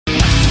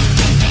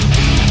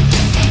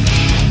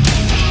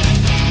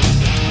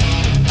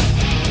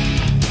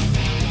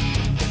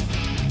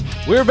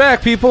We're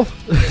back, people.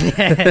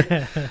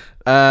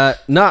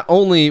 Not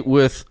only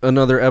with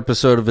another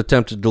episode of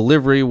Attempted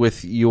Delivery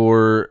with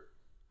your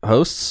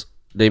hosts,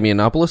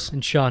 Damianopoulos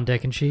and Sean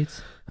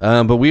Dickensheets.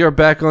 But we are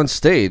back on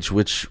stage,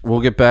 which we'll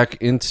get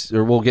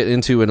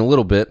into in a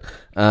little bit.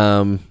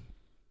 You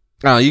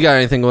got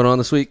anything going on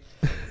this week?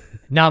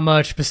 Not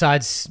much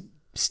besides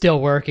still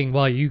working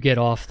while you get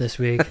off this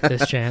week,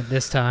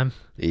 this time.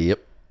 Yep.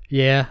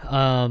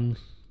 Yeah.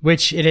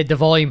 Which the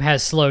volume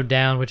has slowed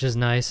down, which is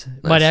nice.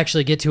 Might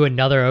actually get to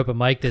another open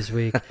mic this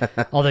week.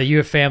 Although you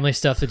have family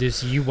stuff to do,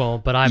 so you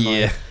won't, but I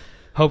might.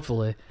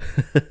 Hopefully.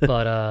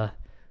 But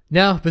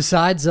no,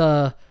 besides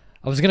I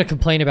was gonna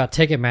complain about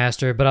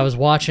Ticketmaster, but I was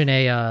watching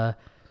I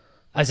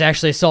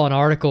saw an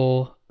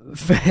article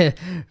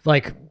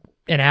like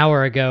an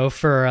hour ago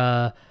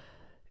for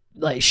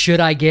should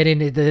I get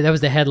into that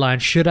was the headline,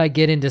 should I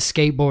get into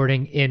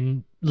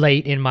skateboarding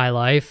late in my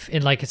life,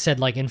 and like it said,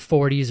 like in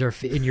 40s or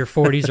in your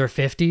 40s or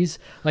 50s.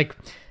 Like,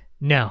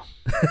 no,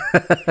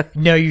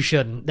 no, you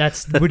shouldn't.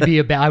 Would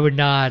be I would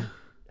not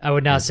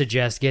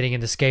suggest getting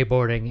into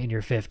skateboarding in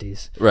your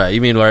 50s. Right.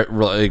 You mean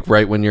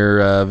right when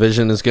your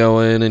vision is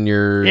going and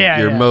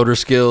your motor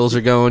skills are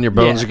going, your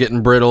bones are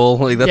getting brittle.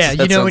 Like that's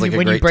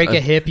when you break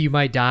a hip, you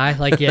might die.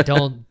 Like,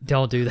 don't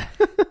do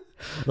that.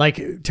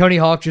 Like Tony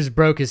Hawk just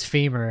broke his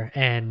femur,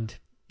 and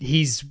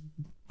he's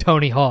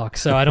Tony Hawk,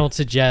 so I don't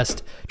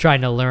suggest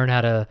trying to learn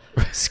how to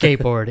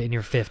skateboard in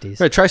your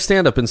 50s. Right, try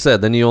stand-up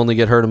instead, then you only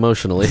get hurt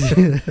emotionally.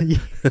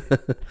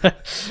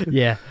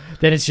 Yeah,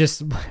 then it's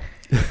just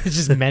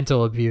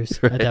mental abuse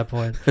at that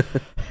point.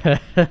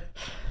 But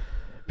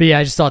yeah,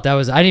 I just thought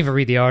I didn't even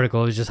read the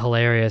article, it was just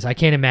hilarious. I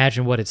can't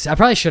imagine I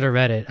probably should have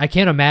read it. I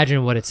can't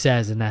imagine what it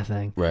says in that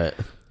thing. Right.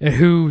 And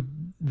who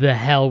the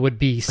hell would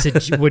be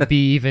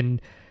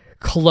even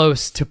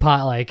close to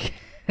like...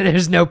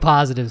 There's no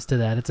positives to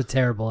that. It's a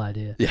terrible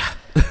idea. Yeah.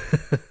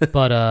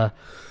 But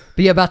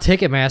yeah, about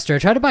Ticketmaster, I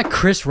tried to buy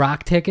Chris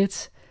Rock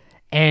tickets,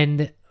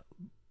 and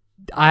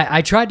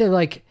I tried to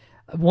I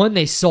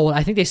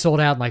think they sold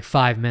out in like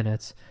 5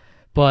 minutes,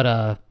 but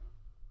I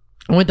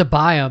went to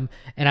buy them,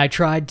 and I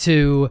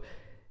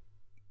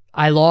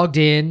logged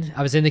in,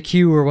 I was in the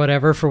queue or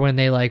whatever for when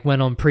they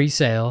went on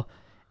pre-sale,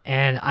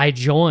 and I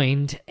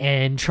joined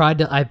and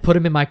I put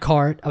them in my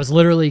cart. I was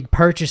literally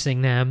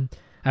purchasing them.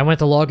 I went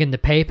to log into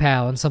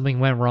PayPal, and something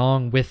went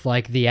wrong with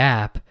the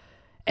app,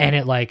 and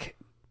it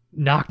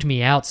knocked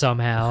me out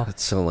somehow.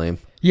 That's so lame.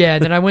 Yeah,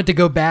 and then I went to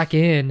go back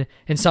in,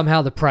 and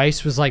somehow the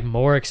price was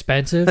more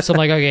expensive. So I'm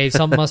like, okay,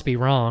 something must be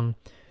wrong.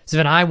 So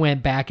then I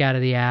went back out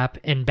of the app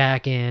and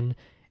back in,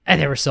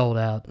 and they were sold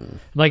out. I'm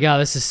like, oh,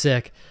 this is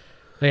sick.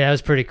 But yeah, that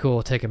was pretty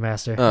cool,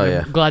 Ticketmaster. Oh,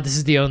 yeah. I'm glad this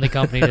is the only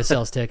company that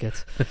sells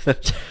tickets.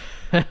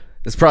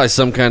 It's probably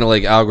some kind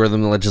of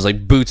algorithm that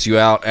just boots you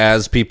out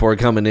as people are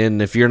coming in.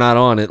 And if you're not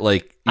on it,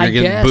 you're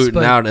getting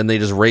booted out, and they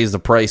just raise the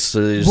price.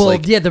 So they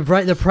just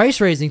the price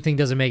raising thing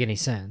doesn't make any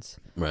sense.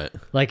 Right.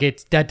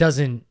 It's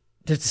the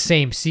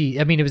same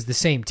seat. I mean, it was the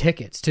same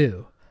tickets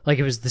too.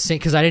 It was the same,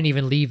 because I didn't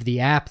even leave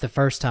the app the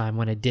first time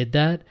when it did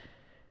that.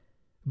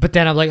 But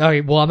then I'm like, all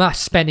right, well, I'm not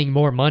spending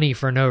more money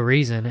for no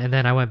reason. And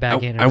then I went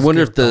back in. And I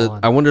wonder if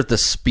the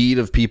speed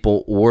of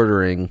people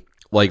ordering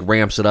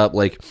ramps it up.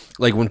 Like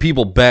when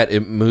people bet,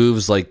 it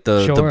moves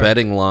the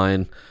betting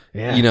line.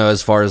 Yeah.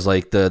 As far as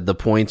the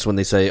points when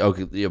they say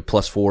okay, +4,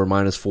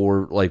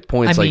 -4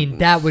 points. I mean,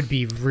 that would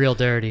be real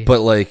dirty.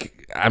 But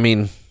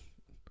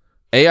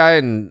AI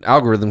and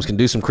algorithms can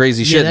do some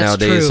crazy shit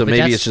nowadays. True, so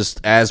maybe it's just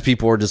as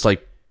people are just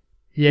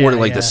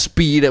ordering, the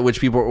speed at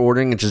which people are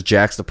ordering, it just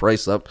jacks the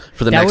price up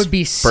for the next would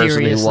be person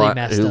seriously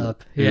messed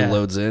up. Who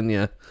loads in.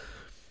 Yeah,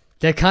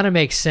 that kind of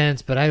makes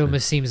sense, but it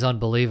almost seems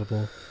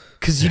unbelievable.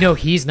 Because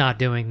he's not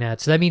doing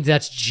that, so that means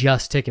that's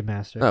just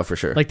Ticketmaster. Oh, for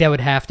sure. That would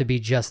have to be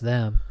just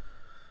them.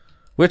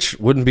 Which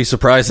wouldn't be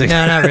surprising.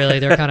 No, not really.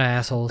 They're kind of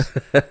assholes.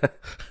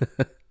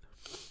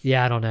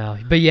 Yeah, I don't know.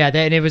 But yeah,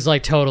 and it was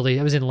totally,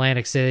 it was in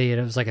Atlantic City,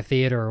 and it was a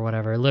theater or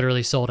whatever. It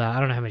literally sold out. I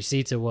don't know how many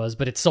seats it was,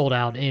 but it sold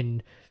out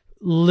in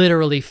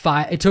literally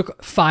it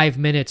took 5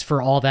 minutes for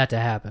all that to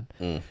happen.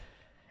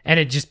 And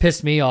it just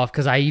pissed me off,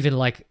 because I even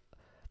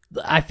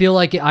I feel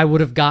like I would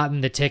have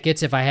gotten the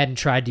tickets if I hadn't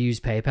tried to use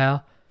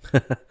PayPal.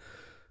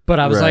 But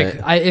I was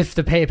if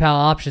the PayPal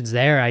option's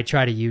there, I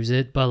try to use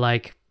it. But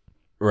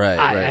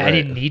I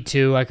didn't need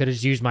to. I could have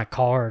just used my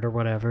card or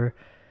whatever.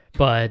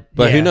 But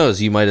who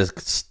knows? You might have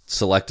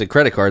selected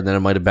credit card, and then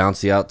it might have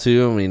bounced you out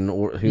too. I mean,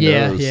 who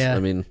knows? Yeah. I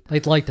mean,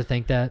 I'd like to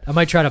think that. I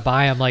might try to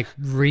buy them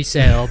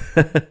resale,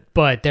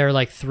 but they're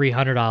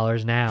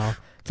 $300 now.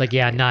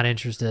 It's not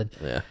interested.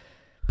 Yeah.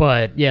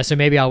 But yeah, so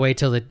maybe I'll wait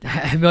till it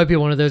might be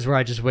one of those where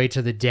I just wait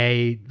till the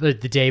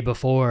day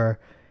before,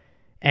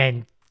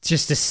 and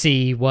just to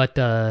see what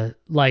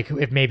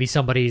if maybe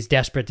somebody's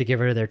desperate to get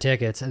rid of their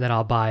tickets, and then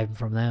I'll buy them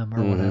from them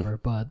or whatever.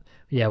 But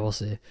yeah, we'll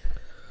see.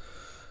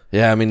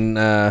 Yeah, I mean,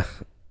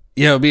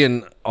 it'll be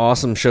an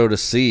awesome show to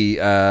see.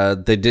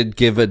 They did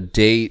give a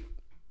date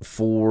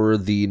for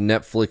the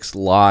Netflix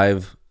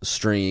live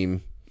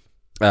stream,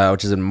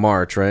 which is in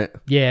March, right?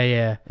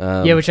 Yeah.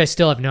 Which I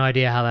still have no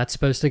idea how that's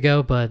supposed to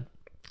go, but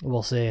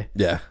we'll see.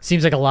 Yeah.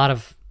 Seems like a lot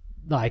of,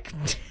 like,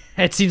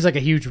 it seems like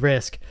a huge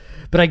risk.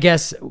 But I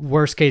guess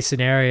worst case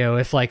scenario,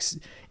 if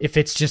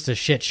it's just a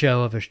shit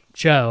show of a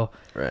show,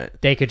 right,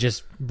 they could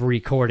just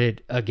record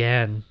it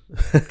again.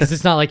 Because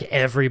it's not like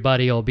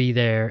everybody will be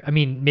there. I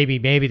mean,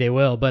 maybe they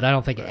will, but I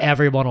don't think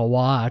everyone will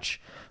watch.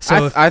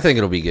 So I think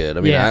it'll be good. I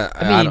mean, yeah,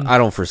 I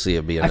don't foresee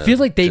it being. I feel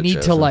like they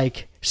need to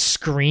like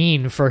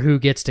screen for who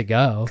gets to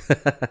go,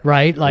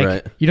 right? Like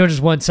right. You don't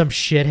just want some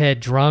shithead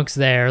drunks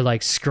there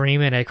like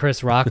screaming at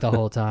Chris Rock the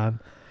whole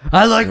time.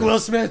 I like Will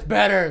Smith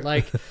better.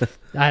 Like,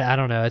 I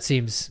don't know. It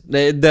seems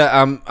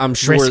I'm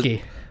sure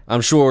risky. I'm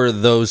sure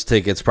those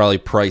tickets probably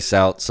price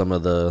out some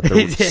of the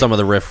some of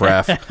the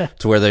riffraff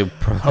to where they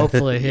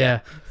hopefully yeah.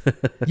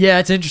 Yeah,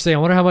 it's interesting. I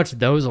wonder how much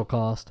those will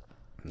cost.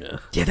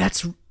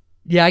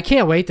 Yeah, I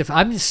can't wait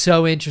I'm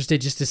so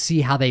interested just to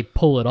see how they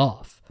pull it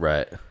off.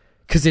 Right.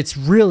 Because it's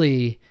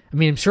really, I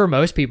mean, I'm sure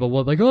most people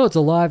will be like, oh, it's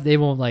alive. They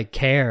won't like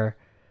care.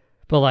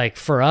 But like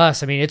for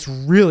us, I mean, it's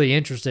really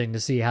interesting to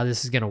see how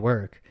this is going to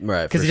work.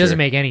 Right. Because it doesn't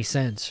make any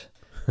sense,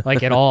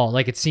 like at all.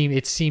 Like it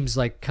seems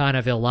like kind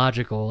of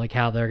illogical, like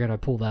how they're going to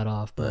pull that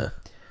off. But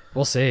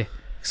we'll see.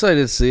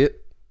 Excited to see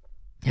it.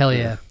 Hell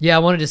yeah. Yeah, I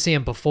wanted to see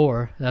him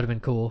before. That'd have been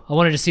cool. I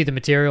wanted to see the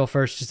material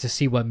first just to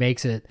see what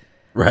makes it.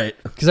 Right.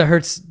 Because I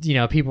heard,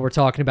 people were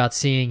talking about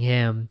seeing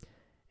him,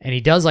 and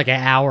he does like an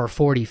hour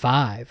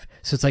 45.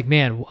 So it's like,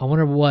 man, I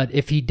wonder what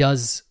if he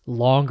does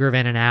longer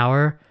than an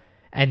hour.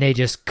 And they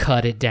just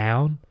cut it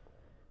down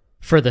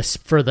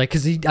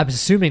because I'm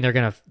assuming they're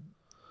gonna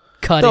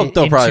cut it.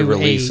 They'll probably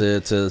release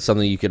it to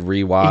something you could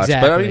rewatch.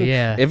 Exactly, but I mean,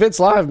 if it's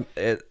live,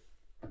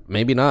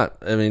 maybe not.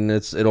 I mean,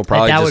 it'll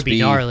probably that just would be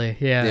gnarly.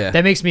 Yeah,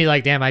 that makes me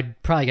like, damn,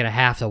 I'd probably gonna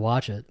have to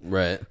watch it.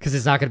 Right, because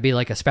it's not gonna be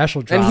like a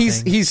special dropping. And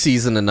he's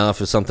seasoned enough.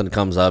 If something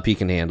comes up, he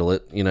can handle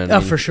it. You know what I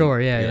mean? For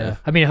sure. Yeah.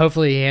 I mean,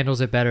 hopefully he handles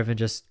it better than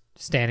just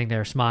standing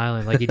there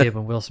smiling like he did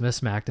when Will Smith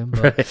smacked him.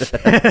 But.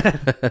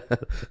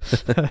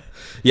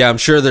 Yeah, I'm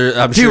sure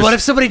Dude, what if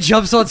somebody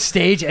jumps on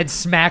stage and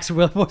smacks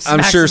Will Smith?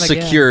 I'm sure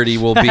security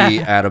will be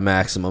at a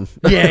maximum.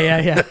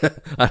 Yeah.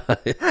 I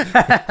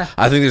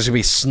think there's gonna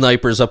be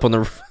snipers up on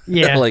the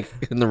like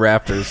in the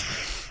rafters.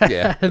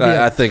 Yeah,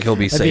 I think he'll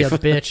be safe.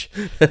 That'd be a bitch.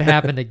 It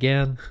happened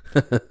again.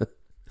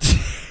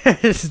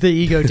 This is the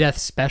ego death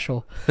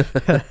special.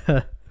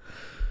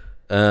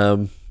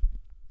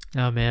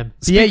 Oh man.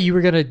 Yeah, you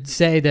were gonna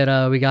say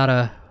that we got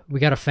a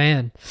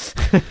fan.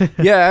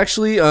 Yeah,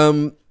 actually,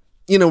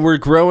 we're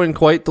growing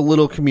quite the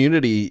little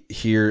community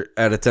here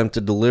at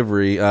Attempted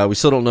Delivery. We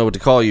still don't know what to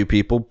call you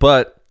people,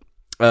 but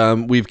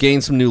we've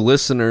gained some new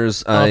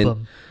listeners.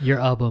 Your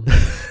album.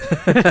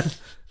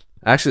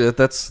 Actually,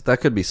 that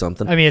could be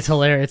something. I mean, it's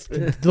hilarious.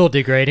 It's a little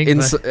degrading,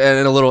 and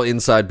a little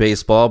inside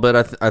baseball,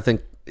 but I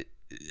think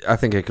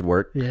it could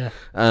work. Yeah.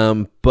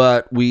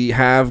 But we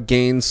have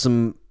gained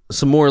some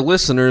more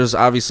listeners,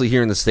 obviously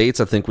here in the States.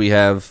 I think we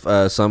have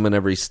some in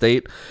every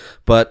state,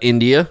 but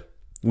India,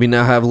 we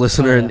now have a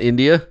listener in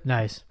India.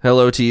 Nice.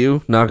 Hello to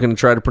you. Not going to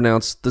try to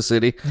pronounce the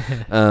city.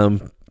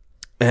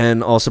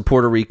 And also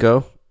Puerto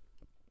Rico.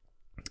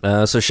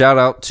 So shout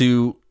out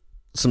to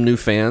some new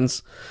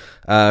fans.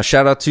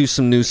 Shout out to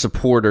some new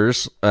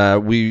supporters.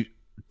 We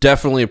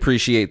definitely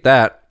appreciate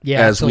that.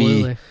 Yeah,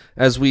 absolutely.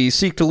 As we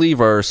seek to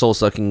leave our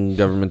soul-sucking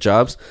government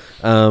jobs.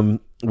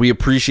 We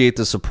appreciate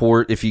the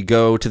support. If you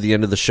go to the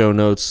end of the show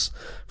notes,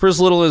 for as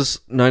little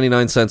as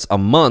 99 cents a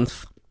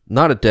month,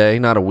 not a day,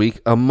 not a week,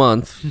 a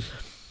month,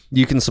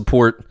 you can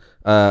support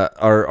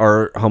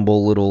our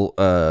humble little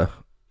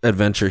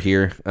adventure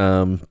here.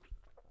 So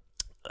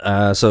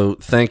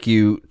thank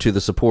you to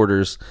the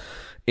supporters.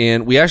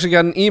 And we actually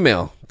got an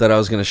email that I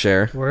was going to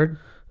share. Word.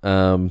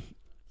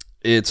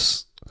 They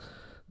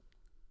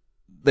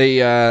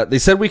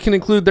said we can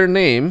include their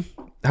name.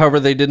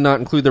 However, they did not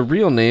include their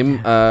real name.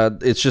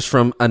 It's just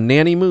from a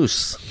Nanny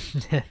Moose.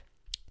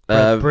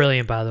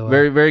 Brilliant, by the way.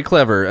 Very, very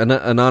clever.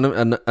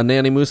 A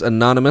Nanny Moose,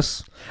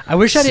 anonymous. I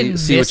wish I didn't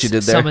see miss what you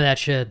did there. Some of that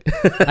shit.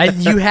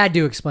 You had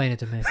to explain it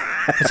to me.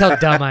 That's how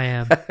dumb I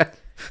am.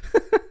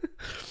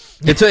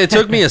 It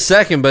took me a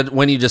second, but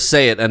when you just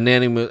say it, a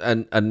Nanny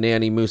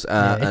Moose.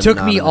 It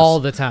took me all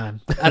the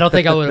time. I don't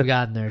think I would have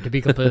gotten there, to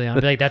be completely honest.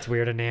 I'd be like, that's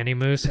weird, a Nanny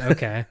Moose?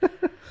 Okay.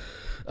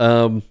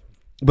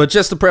 But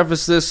just to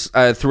preface this,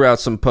 I threw out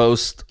some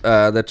posts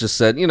that just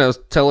said,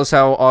 tell us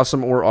how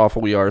awesome or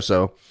awful we are.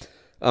 So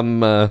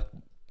I'm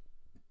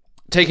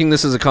taking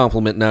this as a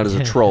compliment, not as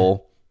a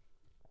troll.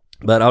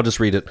 But I'll just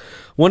read it.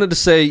 Wanted to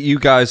say you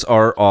guys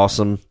are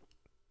awesome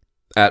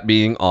at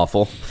being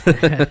awful.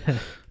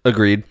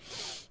 Agreed.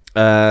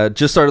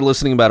 Just started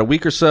listening about a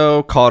week or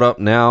so. Caught up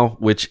now,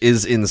 which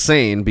is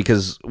insane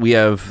because we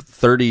have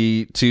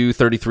 32,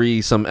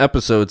 33 some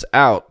episodes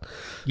out.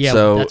 Yeah,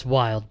 so that's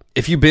wild.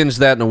 If you binge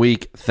that in a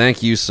week,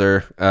 thank you,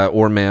 sir,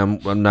 or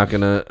ma'am. I'm not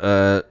going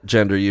to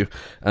gender you.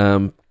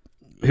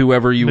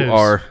 Whoever you Moose.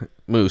 are,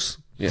 Moose.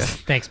 Yeah.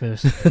 Thanks,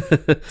 Moose.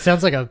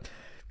 Sounds like a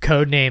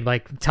code name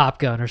like Top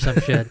Gun or some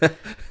shit.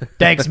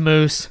 Thanks,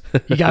 Moose.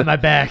 You got my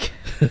back.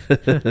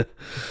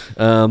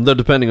 Though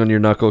depending on your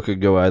knuckle,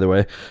 could go either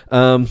way.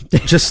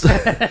 Just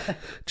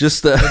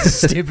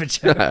stupid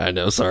joke. I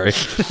know. Sorry.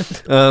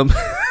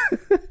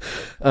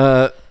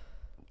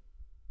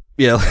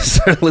 Yeah, I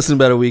started listening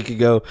about a week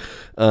ago.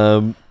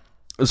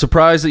 I'm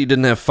surprised that you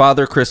didn't have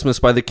Father Christmas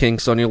by the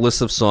Kinks on your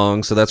list of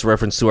songs. So that's a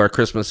reference to our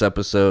Christmas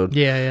episode.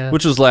 Yeah.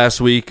 Which was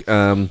last week,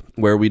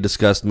 where we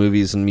discussed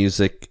movies and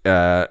music,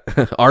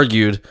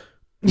 argued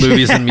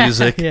movies and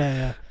music.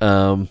 Yeah.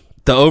 The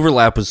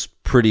overlap was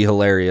pretty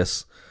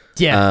hilarious.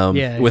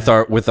 With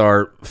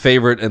our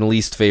favorite and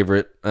least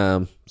favorite.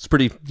 It's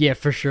pretty. Yeah,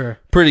 for sure.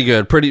 Pretty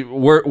good. Pretty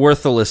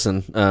worth the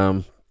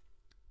listen.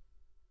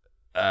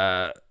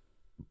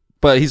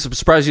 But he's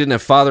surprised you didn't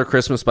have Father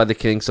Christmas by the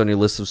Kinks on your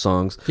list of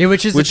songs. Yeah,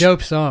 which is a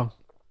dope song.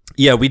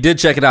 Yeah, we did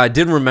check it out. I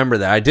didn't remember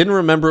that. I didn't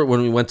remember it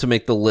when we went to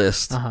make the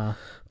list.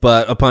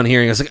 But upon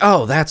hearing, I was like,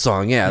 oh, that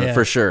song. Yeah,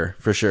 for sure.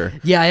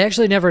 Yeah, I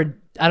actually never...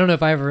 I don't know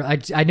if I ever...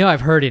 I know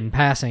I've heard it in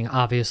passing,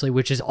 obviously,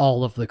 which is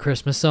all of the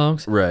Christmas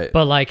songs. Right.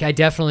 But, like, I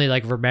definitely,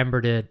 like,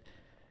 remembered it.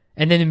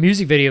 And then the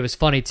music video was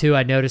funny, too.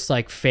 I noticed,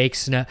 like, fake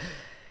snow...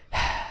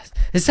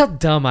 This is how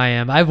dumb I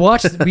am. We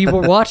watched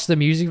the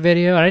music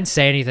video. I didn't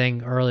say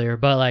anything earlier,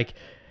 but like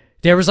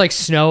there was like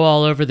snow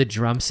all over the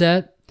drum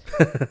set.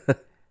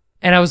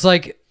 And I was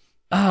like,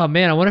 oh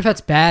man, I wonder if that's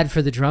bad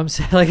for the drum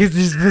set. Like it's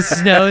just the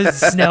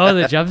snow on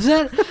the drum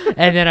set.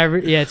 And then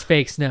it's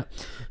fake snow.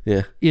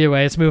 Yeah. Either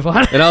way, let's move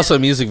on. And also a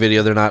music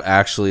video, they're not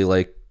actually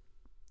like,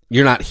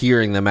 you're not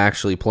hearing them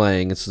actually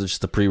playing. It's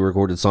just a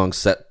pre-recorded song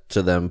set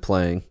to them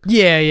playing.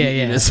 Yeah.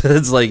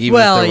 It's like even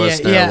if there was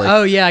snow, yeah. like,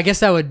 Oh yeah, I guess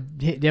that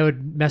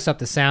would mess up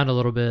the sound a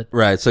little bit.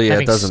 Right. So yeah,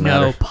 having it doesn't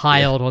snow matter.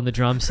 piled on the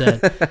drum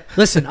set.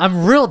 Listen,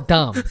 I'm real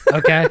dumb.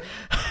 Okay.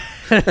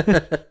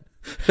 I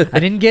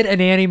didn't get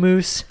an Annie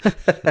Moose.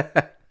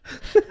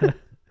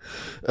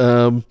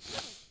 But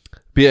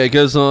yeah, it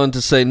goes on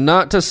to say,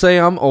 not to say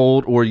I'm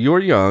old or you're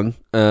young,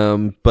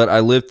 but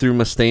I lived through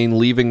Mustaine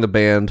leaving the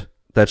band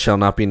that shall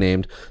not be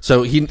named.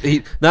 So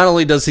he not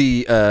only does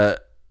he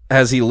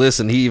has he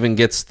listened, he even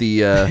gets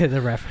the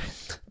the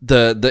reference,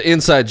 the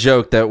inside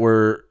joke that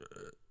we're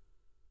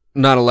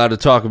not allowed to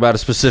talk about a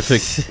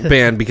specific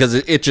band because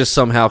it just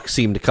somehow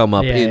seemed to come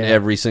up in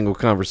every single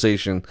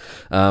conversation.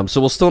 So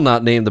we'll still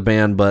not name the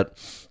band, but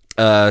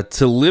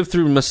to live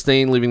through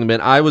Mustaine leaving the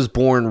band, I was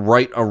born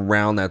right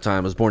around that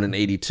time. I was born in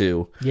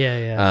 82.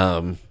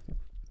 Yeah.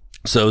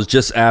 So it was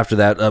just after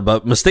that.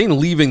 But Mustaine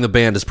leaving the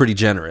band is pretty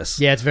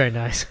generous. Yeah, it's very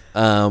nice.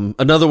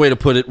 Another way to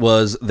put it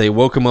was they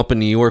woke him up in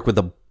New York with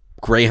a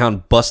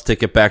Greyhound bus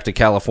ticket back to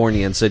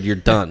California and said, "You're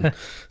done."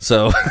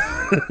 So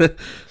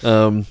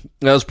that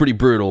was pretty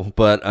brutal,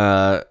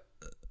 but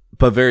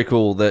very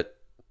cool that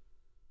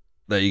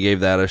you gave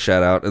that a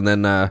shout out. And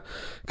then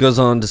goes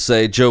on to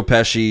say Joe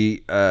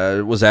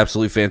Pesci was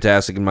absolutely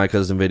fantastic in My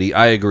Cousin Vinny.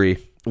 I agree.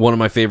 One of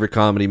my favorite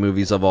comedy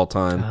movies of all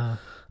time.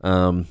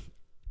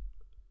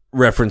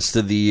 Reference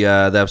to the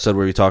episode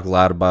where we talk a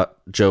lot about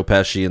Joe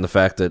Pesci and the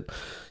fact that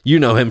you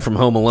know him from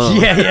Home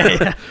Alone.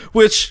 Yeah.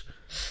 Which,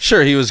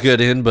 sure, he was good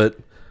in, but...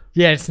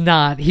 Yeah, it's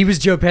not. He was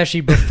Joe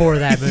Pesci before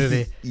that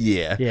movie.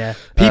 Yeah.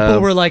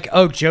 People were like,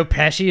 oh, Joe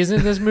Pesci is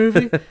in this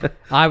movie?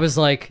 I was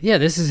like, yeah,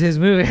 this is his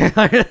movie.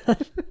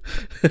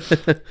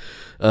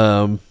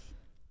 But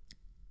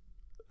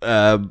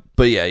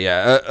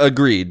yeah,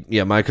 agreed.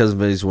 Yeah, My Cousin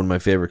Vinny is one of my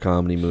favorite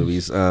comedy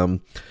movies.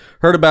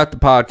 Heard about the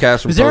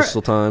podcast from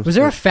Postal Times. Was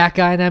there a fat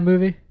guy in that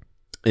movie?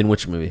 In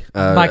which movie?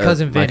 My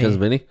Cousin Vinny. My Cousin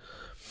Vinny?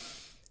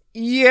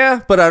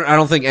 Yeah, but I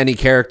don't think any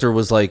character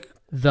was like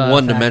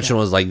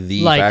one-dimensional as like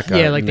the fat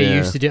guy. Yeah, like they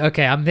used to do.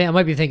 Okay, I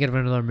might be thinking of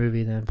another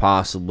movie then.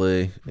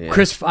 Possibly. Yeah.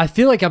 I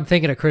feel like I'm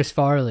thinking of Chris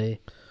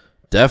Farley.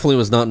 Definitely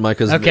was not in My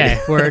Cousin Vinny.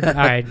 Okay, word. All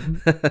right.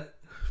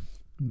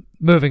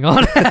 Moving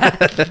on.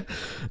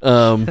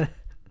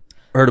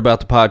 Heard about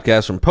the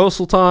podcast from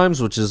Postal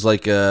Times, which is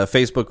like a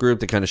Facebook group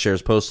that kind of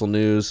shares postal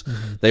news.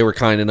 Mm-hmm. They were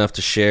kind enough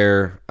to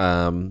share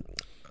one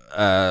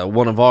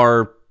of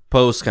our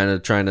posts, kind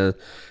of trying to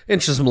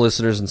interest some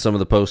listeners in some of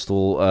the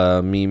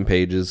postal meme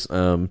pages.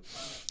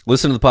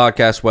 Listen to the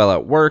podcast while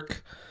at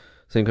work.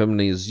 Same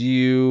company as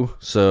you.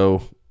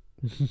 So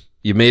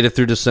you made it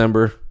through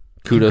December.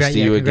 Kudos to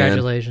you again.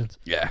 Congratulations.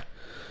 Yeah.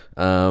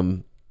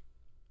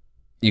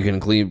 You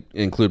can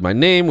include my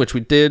name, which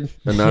we did,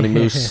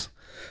 Anonymous.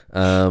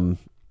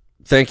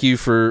 Thank you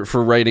for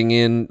writing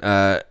in,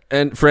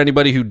 and for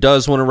anybody who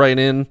does want to write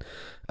in,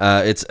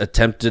 it's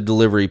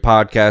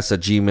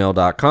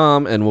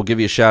attempteddeliverypodcast@gmail.com, and we'll give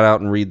you a shout out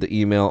and read the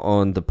email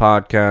on the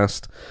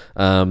podcast.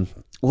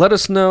 Let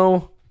us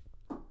know,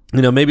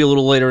 maybe a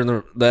little later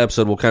in the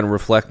episode we'll kind of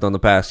reflect on the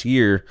past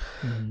year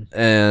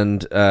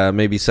and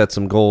maybe set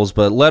some goals,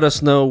 but let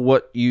us know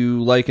what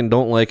you like and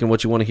don't like and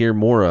what you want to hear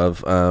more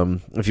of.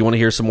 If you want to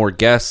hear some more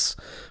guests,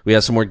 we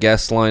have some more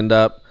guests lined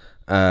up.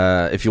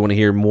 If you want to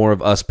hear more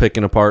of us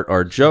picking apart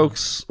our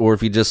jokes, or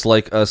if you just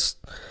like us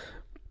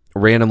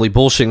randomly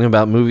bullshitting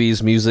about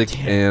movies, music,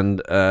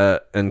 and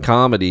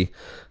comedy,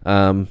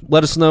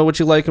 let us know what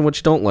you like and what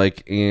you don't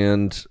like,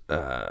 and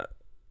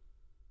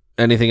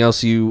anything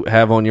else you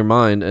have on your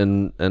mind,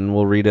 and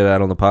we'll read it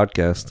out on the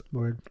podcast.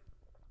 Word.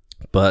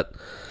 But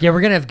yeah, we're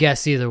gonna have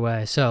guests either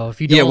way. So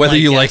if you don't, whether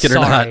like you guests, like it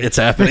or not, it's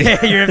happening.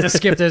 You have to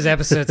skip those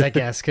episodes, I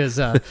guess, because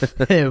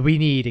we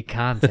need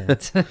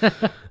content.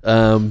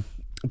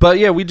 But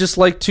yeah, we just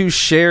like to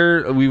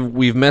share.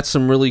 We've met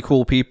some really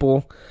cool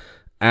people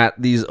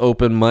at these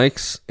open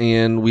mics,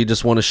 and we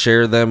just want to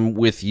share them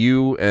with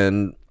you,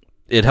 and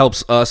it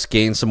helps us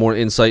gain some more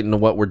insight into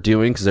what we're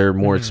doing because they're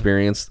more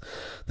experienced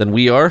than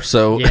we are.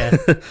 So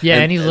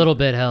any little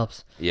bit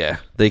helps. Yeah,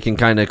 they can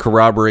kind of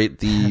corroborate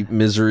the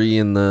misery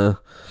and the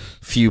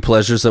few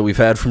pleasures that we've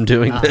had from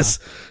doing this.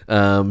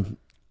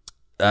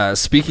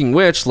 Speaking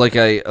which, like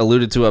I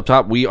alluded to up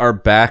top, we are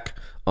back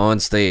on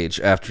stage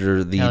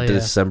after the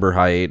December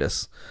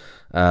hiatus.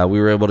 We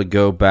were able to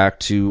go back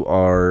to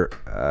our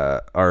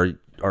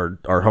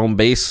home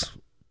base,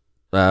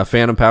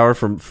 Phantom Power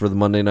for the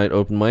Monday night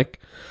open mic.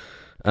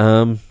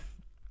 How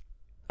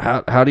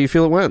do you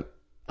feel it went?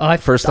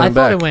 First time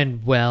back. I thought it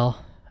went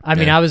well. I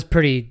mean, I was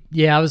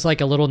I was like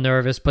a little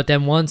nervous, but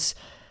then once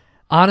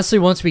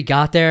we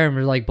got there and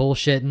we're like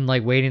bullshitting,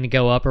 like waiting to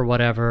go up or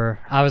whatever,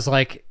 I was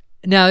like,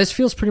 no, this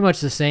feels pretty much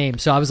the same.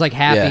 So I was like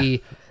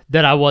happy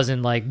that I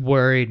wasn't like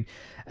worried.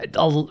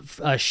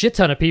 A shit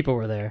ton of people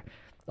were there.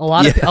 A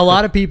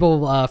lot of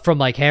people from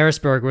like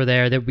Harrisburg were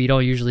there that we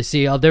don't usually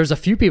see. There's a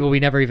few people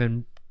we never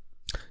even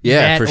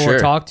met or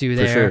talked to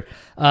there.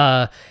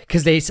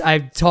 Because I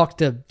talked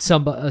to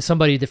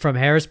somebody from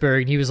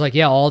Harrisburg, and he was like,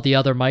 yeah, all the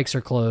other mics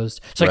are closed.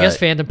 So I guess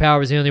Phantom Power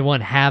was the only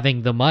one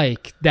having the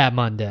mic that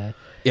Monday.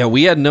 Yeah,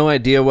 we had no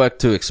idea what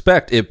to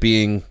expect, it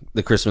being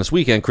the Christmas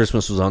weekend.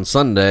 Christmas was on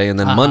Sunday and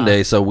then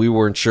Monday, so we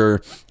weren't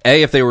sure,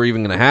 A, if they were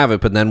even going to have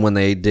it, but then when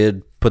they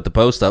did put the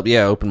post up,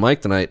 open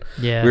mic tonight,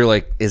 we were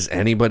like, is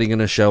anybody going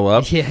to show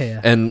up?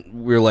 And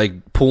we were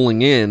like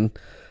pulling in,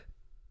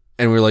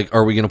 and we were like,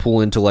 are we going to pull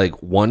into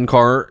like one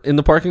car in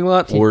the parking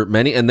lot or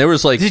many? And there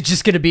was like... Is it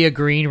just going to be a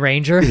Green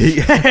Ranger?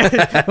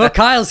 Well,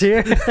 Kyle's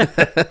here.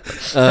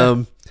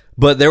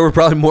 But there were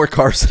probably more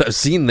cars that I've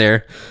seen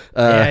there.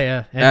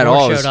 And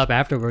more showed up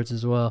afterwards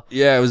as well.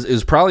 Yeah, it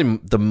was probably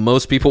the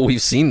most people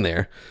we've seen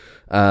there.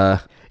 I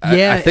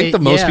think the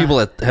most people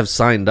that have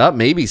signed up,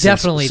 maybe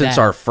since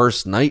our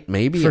first night,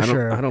 maybe.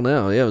 I don't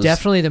know. Yeah, it was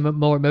definitely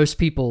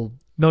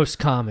most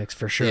comics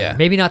for sure. Yeah.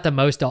 Maybe not the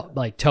most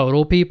like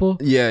total people.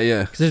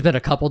 Yeah. Because there's been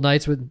a couple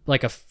nights with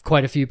like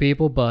quite a few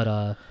people,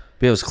 but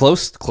it was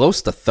close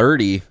to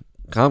 30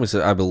 comics,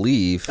 I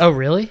believe. Oh,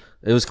 really?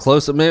 It was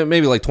close,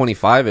 maybe like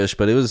 25-ish,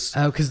 but it was...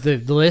 Oh, because the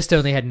list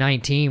only had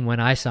 19 when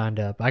I signed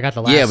up. I got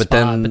the last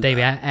spot, but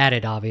they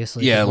added,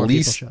 obviously. Yeah,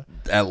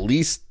 at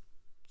least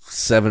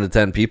 7 to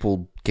 10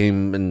 people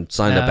came and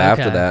signed up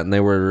after that, and they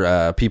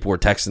were people were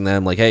texting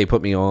them like, hey,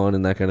 put me on,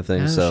 and that kind of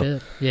thing.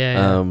 Shit.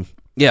 Yeah.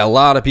 A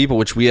lot of people,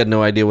 which we had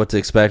no idea what to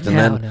expect.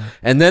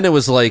 And then it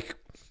was like,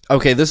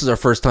 okay, this is our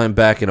first time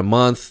back in a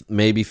month,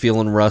 maybe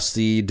feeling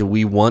rusty. Do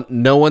we want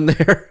no one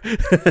there?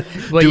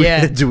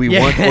 Do we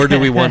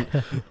want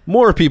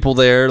more people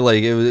there?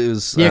 Like it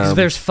was because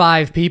there's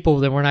 5 people,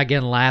 then we're not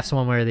getting laughs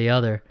one way or the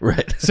other.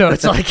 Right. So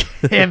it's like,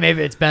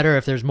 maybe it's better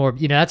if there's more,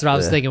 that's what I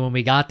was thinking when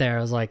we got there.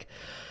 I was like,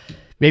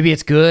 maybe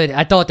it's good.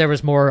 I thought there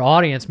was more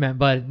audience,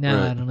 but no,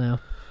 right. I don't know.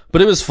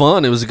 But it was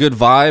fun. It was a good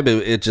vibe.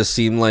 It just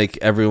seemed like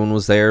everyone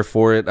was there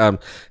for it.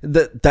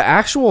 The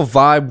actual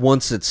vibe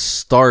once it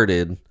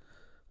started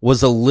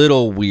was a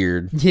little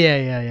weird.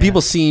 Yeah.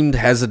 People seemed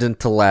hesitant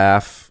to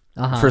laugh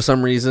for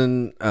some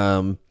reason.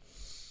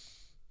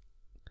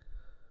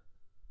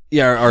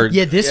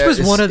 This was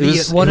one of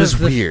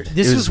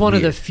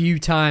the few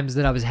times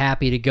that I was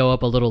happy to go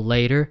up a little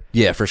later.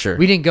 Yeah, for sure.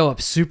 We didn't go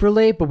up super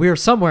late, but we were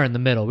somewhere in the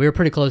middle. We were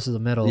pretty close to the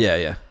middle.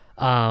 Yeah.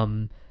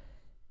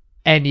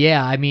 And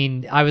I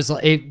mean,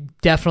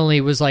 it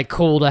definitely was like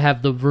cool to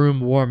have the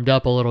room warmed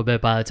up a little bit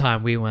by the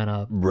time we went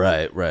up.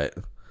 Right.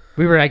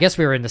 I guess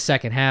we were in the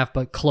second half,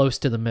 but close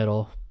to the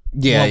middle.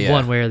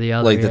 One way or the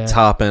other. Like the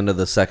top end of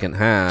the second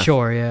half.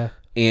 Sure, yeah.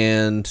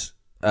 And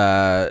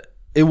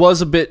it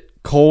was a bit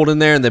cold in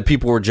there, and then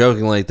people were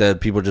joking like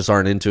that people just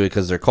aren't into it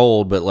because they're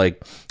cold, but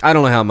like I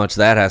don't know how much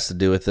that has to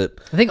do with it.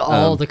 I think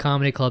all the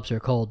comedy clubs are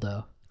cold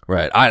though.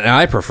 Right.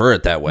 I prefer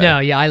it that way. No,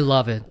 yeah, I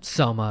love it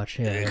so much.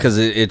 Because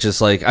it just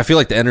like, I feel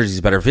like the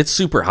energy's better. If it's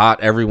super hot,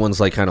 everyone's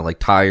like kind of like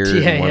tired.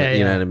 You know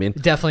what I mean?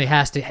 It definitely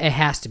has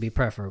to be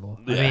preferable.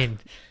 Yeah. I mean,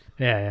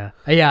 yeah.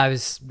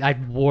 I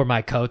wore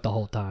my coat the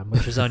whole time,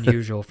 which is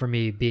unusual for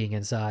me being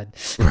inside.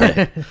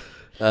 Right.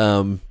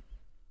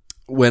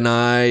 When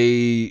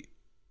I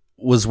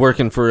was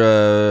working for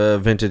a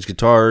vintage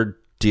guitar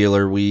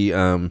dealer, we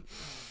had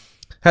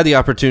the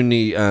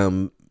opportunity,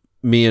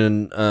 me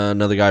and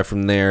another guy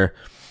from there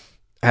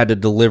had to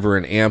deliver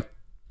an amp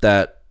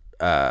that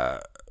do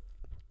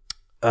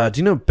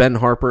you know who Ben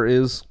Harper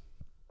is?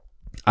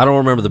 I don't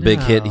remember the big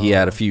hit he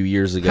had a few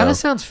years ago. Kind of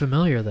sounds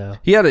familiar though.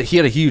 He had a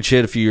huge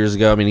hit a few years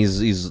ago. I mean,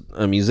 he's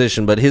a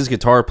musician, but his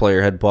guitar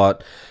player had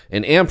bought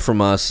an amp from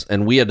us,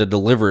 and we had to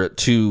deliver it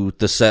to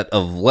the set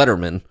of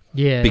Letterman.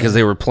 Yeah, because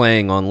they were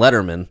playing on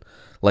Letterman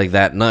like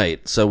that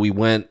night. So we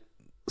went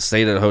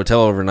stayed at a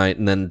hotel overnight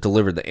and then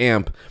delivered the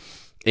amp.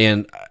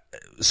 And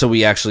so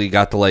we actually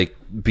got to like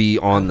be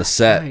on the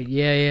set. Right.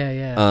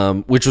 Yeah.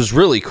 Which was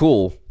really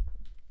cool.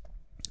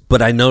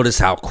 But I noticed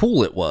how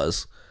cool it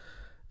was.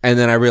 And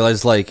then I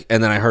realized, like,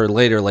 and then I heard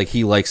later, like,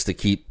 he likes to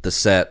keep the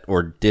set,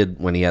 or did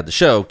when he had the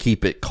show,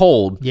 keep it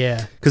cold.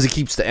 Yeah. Because it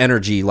keeps the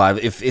energy live.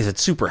 If it's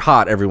super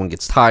hot, everyone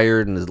gets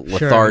tired and is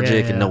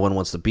lethargic, and no one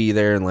wants to be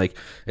there, and, like,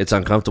 it's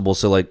uncomfortable.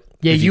 So, like,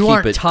 if you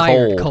aren't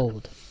tired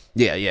cold.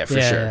 Yeah, for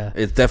sure. Yeah.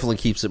 It definitely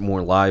keeps it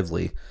more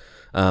lively.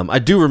 I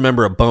do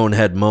remember a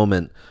bonehead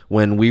moment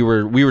when we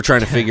were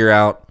trying to figure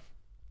out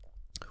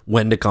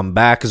when to come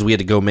back, because we had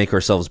to go make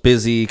ourselves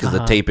busy because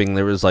the taping,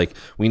 there was like,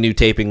 we knew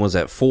taping was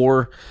at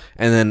 4,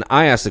 and then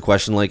I asked the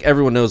question, like,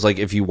 everyone knows, like,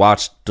 if you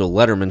watched the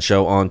Letterman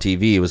show on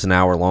TV, it was an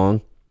hour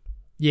long.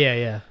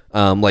 Yeah.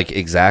 Like,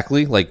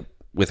 exactly, like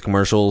with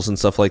commercials and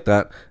stuff like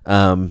that.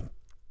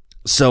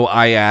 So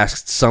I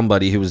asked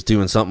somebody who was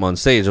doing something on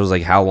stage, I was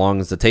like, how long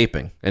is the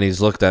taping? And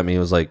he's looked at me, he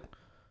was like,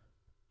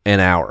 an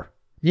hour.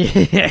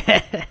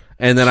 Yeah.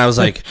 And then I was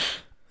like,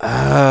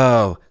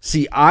 oh,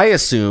 see, I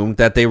assumed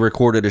that they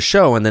recorded a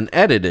show and then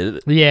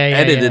edited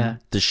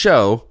the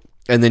show,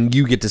 and then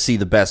you get to see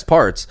the best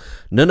parts.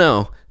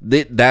 No,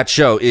 that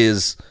show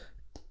is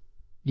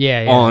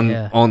on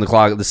the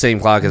clock, the same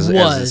clock as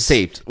it's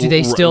taped. Do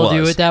they still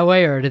do it that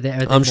way, or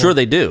I'm sure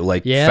they do.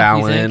 Like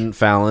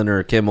Fallon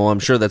or Kimmel, I'm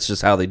sure that's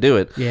just how they do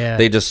it. Yeah,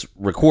 they just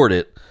record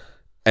it,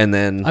 and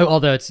then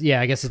although it's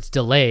I guess it's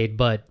delayed,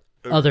 but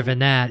other than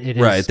that, it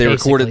is right. They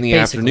record it in the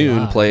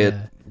afternoon, play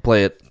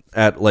it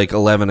at like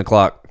 11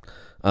 o'clock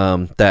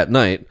that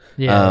night.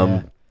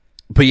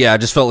 But yeah, I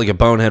just felt like a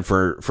bonehead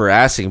for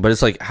asking, but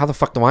it's like, how the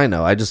fuck do I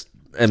know? I just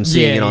am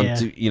seeing it on,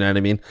 you know what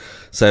I mean?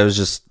 So it was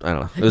just, I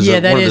don't know. It was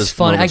that is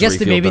fun. I guess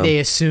that maybe they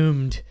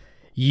assumed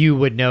you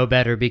would know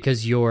better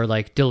because you're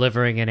like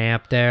delivering an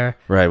amp there.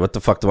 Right. What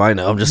the fuck do I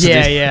know? I'm just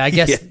I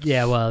guess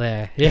well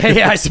there.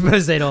 I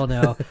suppose they don't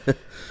know.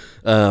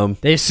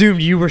 They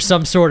assumed you were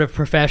some sort of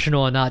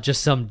professional and not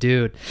just some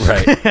dude.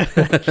 Right.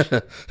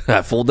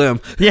 I fooled them.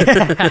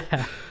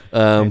 Yeah.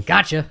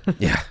 Gotcha.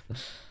 Yeah.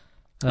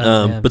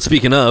 But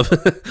speaking of,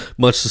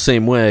 much the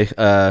same way,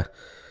 I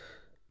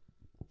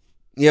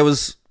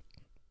was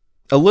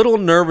a little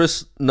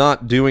nervous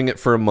not doing it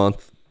for a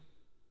month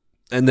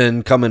and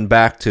then coming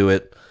back to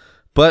it.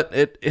 But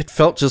it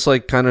felt just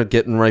like kind of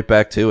getting right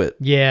back to it.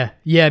 I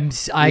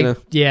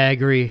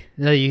agree.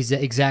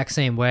 The exact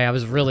same way. I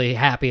was really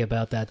happy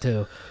about that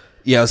too.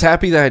 Yeah, I was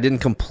happy that I didn't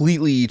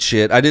completely eat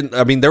shit. I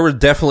mean, there were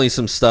definitely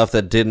some stuff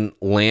that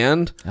didn't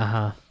land.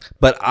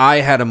 But I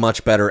had a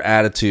much better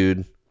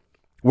attitude.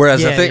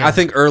 Whereas I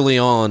think early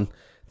on,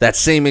 that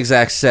same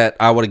exact set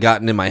I would have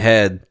gotten in my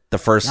head the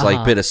first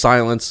like bit of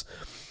silence.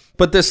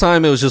 But this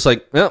time it was just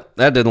like, well,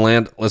 that didn't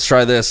land. Let's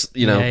try this.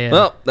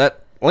 Well,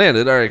 that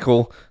landed. All right,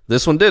 cool.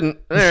 This one didn't.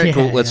 All right,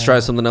 cool. Let's try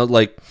something else.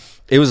 Like,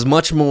 it was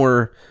much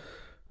more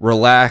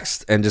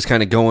relaxed and just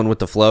kind of going with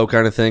the flow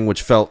kind of thing,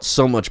 which felt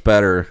so much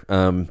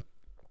better.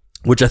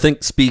 Which I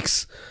think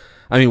speaks.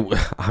 I mean,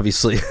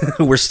 obviously,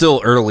 we're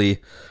still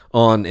early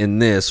on in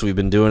this. We've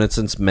been doing it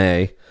since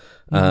May.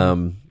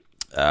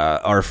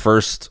 Our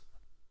first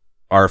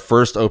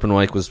open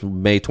mic was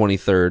May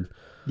 23rd.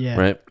 Yeah.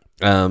 Right.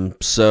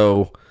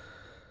 So.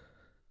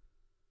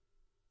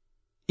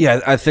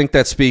 Yeah, I think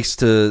that speaks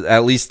to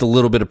at least a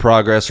little bit of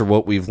progress or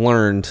what we've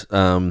learned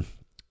to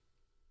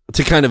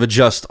kind of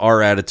adjust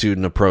our attitude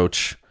and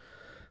approach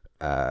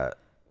to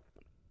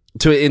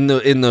in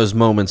those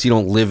moments. You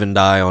don't live and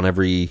die on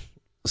every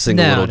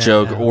single little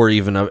joke or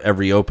even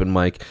every open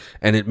mic,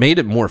 and it made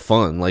it more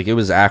fun. Like, it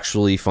was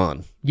actually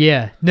fun.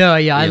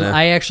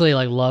 I actually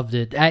like loved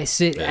it.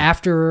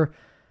 After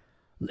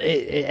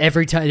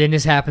every time, and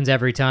this happens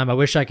every time. I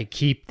wish I could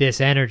keep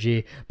this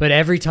energy, but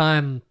every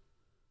time.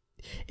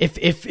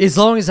 If as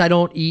long as I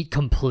don't eat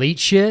complete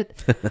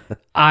shit,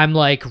 I'm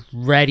like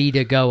ready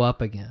to go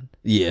up again.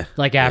 Yeah.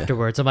 Like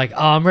afterwards, I'm like,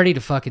 oh, I'm ready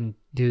to fucking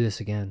do this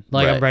again.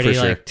 Like I'm ready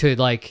to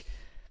like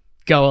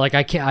go. Like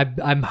I can't.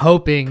 I'm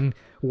hoping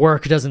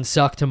work doesn't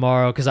suck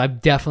tomorrow because I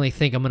definitely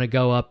think I'm gonna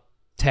go up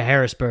to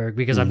Harrisburg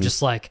because I'm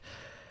just like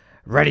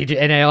ready to.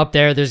 And up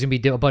there's gonna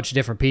be a bunch of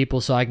different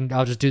people, so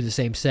I'll just do the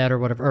same set or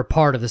whatever, or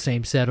part of the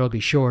same set. It'll be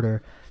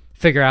shorter.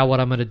 Figure out what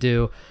I'm gonna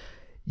do.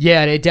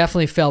 Yeah, it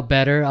definitely felt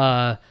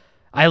better.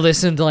 I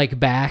listened like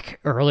back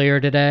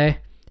earlier today,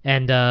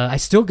 and I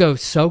still go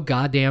so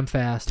goddamn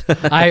fast.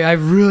 I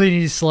really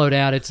need to slow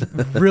down. It's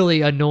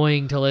really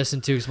annoying to listen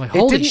to. It's like,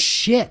 holy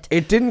shit.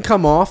 It didn't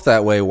come off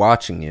that way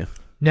watching you.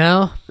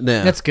 No?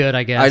 That's good,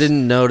 I guess. I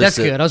didn't notice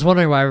That's good. I was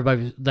wondering why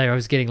everybody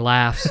was getting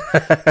laughs.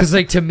 Because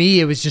like to me,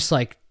 it was just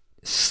like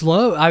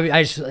slow.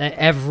 I just,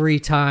 every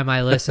time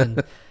I listen,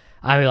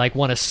 I like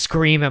want to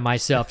scream at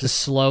myself to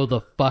slow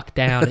the fuck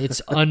down.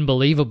 It's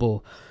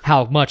unbelievable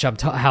how much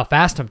how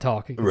fast I'm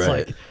talking.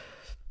 It's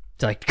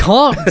like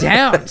calm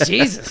down,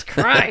 Jesus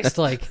Christ.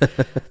 Like,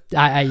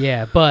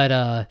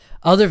 But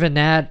other than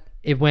that,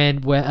 it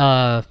went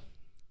well.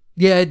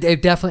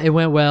 It definitely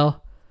went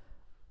well.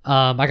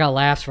 I got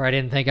laughs where I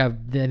didn't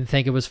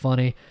think it was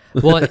funny.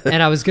 Well,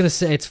 and I was gonna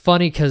say it's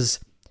funny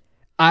because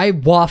I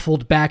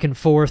waffled back and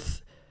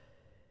forth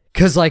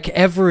because like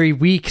every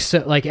week,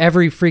 so like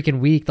every freaking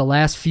week, the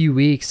last few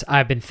weeks,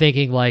 I've been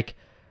thinking like,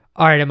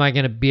 all right, am I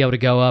going to be able to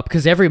go up?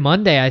 Because every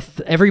Monday,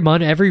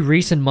 every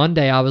recent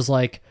Monday, I was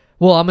like,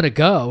 well, I'm going to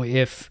go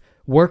if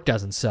work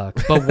doesn't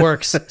suck. But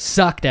work's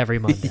sucked every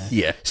Monday.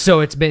 Yeah.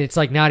 So it's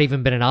like not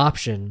even been an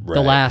option. Right.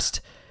 The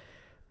last,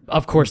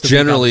 of course,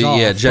 generally,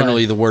 off,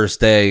 generally the worst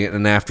day,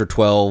 and after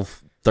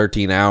 12,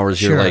 13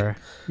 hours, you're like,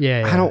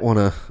 I don't want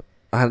to.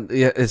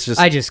 It's just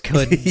I just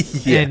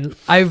couldn't, and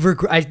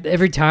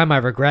every time I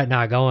regret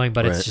not going,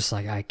 but it's just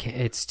like I can't.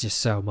 It's just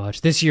so much.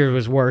 This year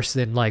was worse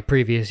than like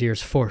previous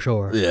years for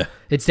sure. Yeah,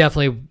 it's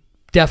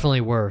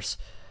definitely worse.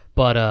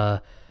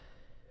 But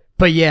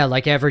yeah,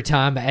 like every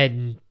time,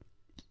 and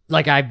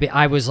like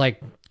I was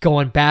like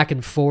going back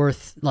and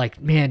forth. Like,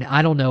 man,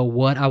 I don't know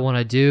what I want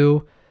to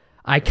do.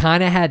 I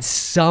kind of had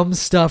some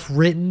stuff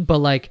written, but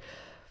like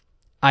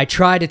I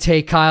tried to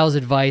take Kyle's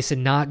advice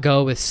and not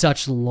go with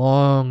such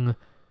long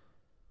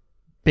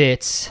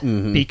bits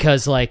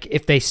because like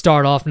if they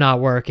start off not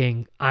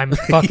working, I'm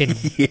fucking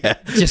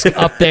just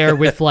up there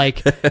with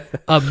like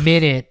a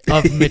minute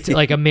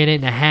like a minute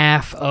and a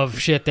half of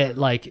shit that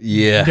like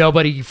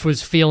nobody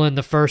was feeling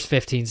the first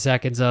 15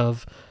 seconds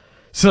of.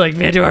 So like,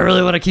 man, do I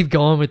really want to keep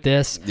going with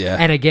this? Yeah.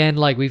 And again,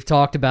 like we've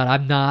talked about,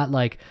 I'm not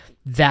like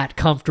that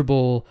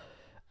comfortable.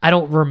 I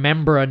don't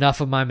remember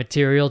enough of my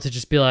material to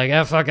just be like,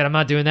 oh, fuck it, I'm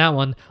not doing that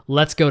one.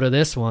 Let's go to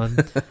this one.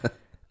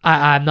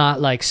 I'm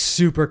not like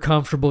super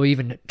comfortable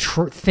even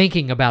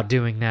thinking about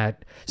doing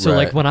that. So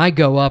like when I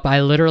go up, I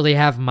literally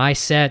have my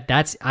set.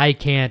 I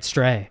can't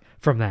stray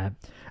from that.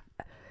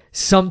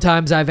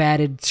 Sometimes I've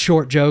added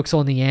short jokes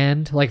on the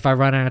end, like if I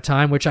run out of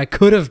time, which I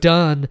could have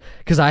done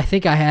because I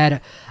think I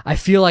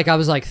feel like I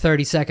was like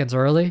 30 seconds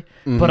early,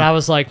 but I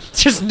was like,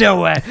 just no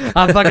way.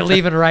 I'm fucking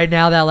leaving right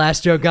now. That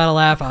last joke got a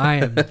laugh. I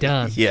am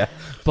done. Yeah.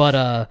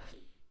 But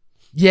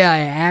yeah, I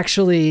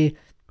actually,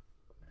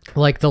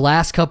 like the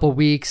last couple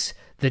weeks,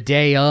 the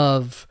day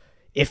of,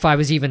 if I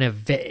was even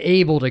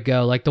able to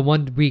go, like the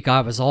one week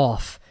I was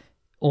off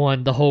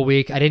on the whole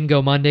week. I didn't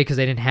go Monday because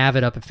they didn't have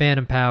it up at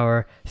Phantom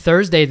Power.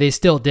 Thursday they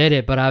still did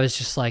it, but I was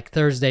just like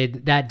Thursday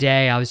that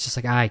day I was just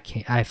like I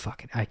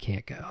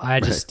can't go. I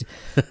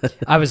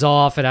was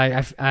off and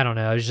I don't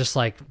know. I was just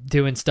like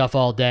doing stuff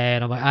all day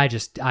and I'm like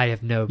I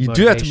have no. You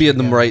do have to be in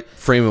the right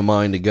frame of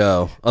mind to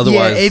go.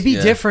 Otherwise, it'd be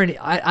different.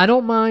 I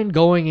don't mind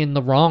going in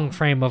the wrong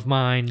frame of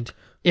mind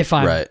if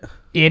I'm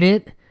in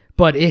it,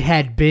 but it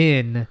had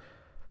been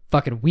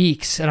fucking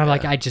weeks and I'm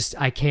like I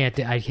can't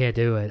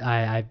do it.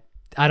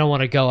 I don't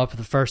want to go up for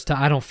the first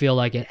time. I don't feel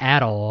like it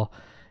at all.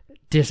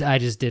 I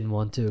just didn't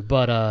want to.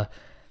 But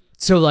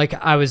so like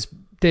I was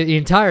the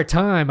entire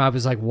time I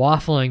was like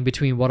waffling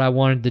between what I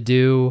wanted to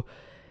do,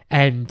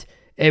 and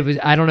it was,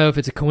 I don't know if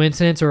it's a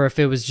coincidence or if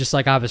it was just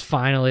like I was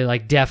finally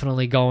like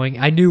definitely going.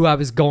 I knew I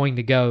was going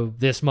to go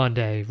this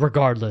Monday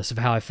regardless of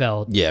how I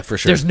felt. Yeah, for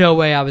sure. There's no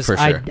way I was.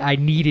 I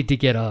needed to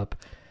get up.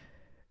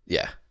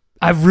 Yeah,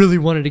 I really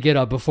wanted to get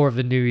up before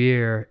the new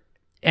year.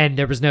 And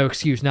there was no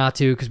excuse not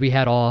to because we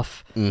had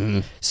off. Mm-hmm.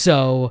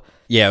 So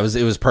yeah,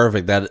 it was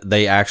perfect that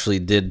they actually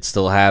did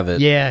still have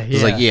it. Yeah, it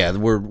was like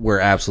we're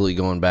absolutely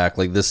going back.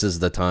 Like this is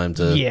the time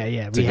to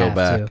we go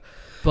back.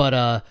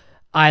 But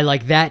I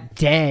like that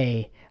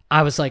day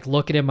I was like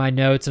looking at my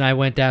notes and I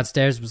went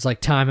downstairs, was like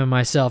timing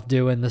myself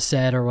doing the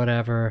set or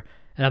whatever,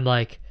 and I'm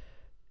like,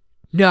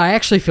 no, I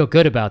actually feel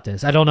good about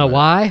this. I don't know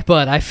why,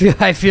 but I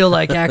feel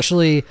like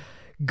actually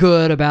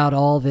good about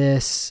all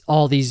these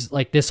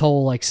like this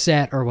whole like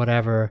set or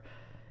whatever.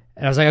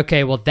 And I was like,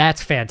 okay, well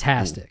that's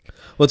fantastic.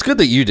 Well, it's good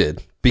that you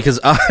did because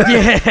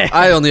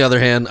I on the other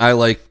hand,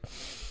 I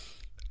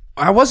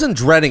wasn't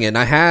dreading it. And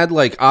I had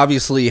like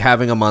obviously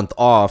having a month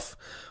off.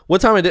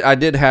 What time I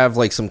did have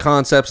like some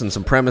concepts and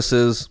some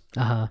premises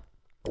and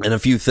a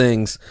few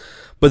things.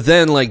 But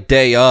then like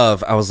day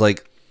of, I was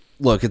like,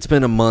 look, it's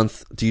been a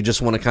month. Do you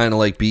just want to kind of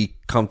like be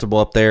comfortable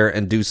up there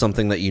and do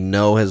something that you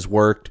know has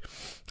worked?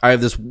 I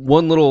have this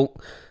one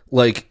little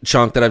like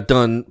chunk that I've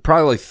done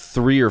probably like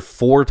 3 or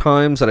 4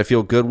 times that I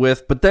feel good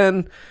with. But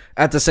then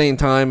at the same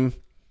time,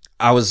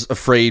 I was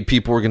afraid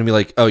people were going to be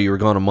like, oh, you were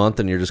gone a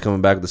month and you're just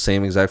coming back with the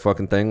same exact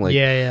fucking thing. Like,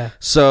 yeah.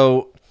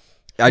 So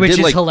which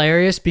is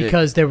hilarious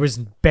because there was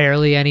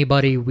barely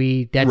anybody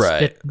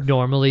that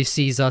normally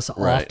sees us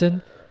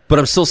often. But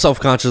I'm still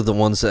self-conscious of the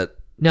ones that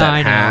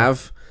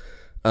have.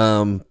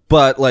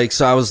 But like,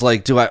 so I was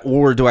like, do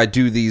I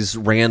do these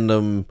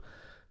random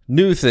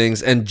new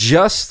things? And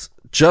just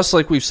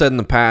like we've said in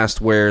the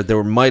past, where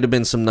there might have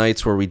been some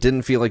nights where we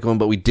didn't feel like going,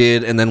 but we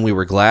did, and then we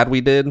were glad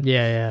we did.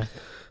 Yeah.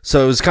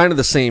 So it was kind of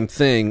the same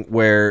thing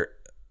where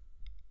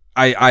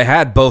I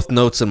had both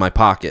notes in my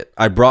pocket.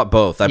 I brought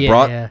both. I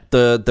brought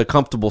the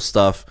comfortable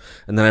stuff,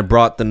 and then I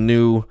brought the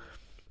new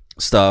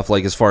stuff,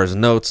 like as far as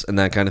notes and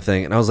that kind of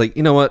thing. And I was like,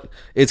 you know what?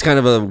 It's kind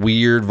of a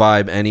weird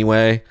vibe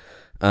anyway.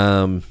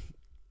 And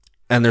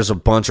there's a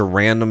bunch of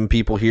random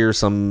people here,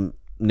 some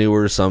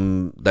newer,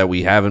 some that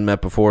we haven't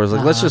met before. I was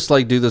like, let's just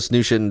like do this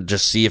new shit and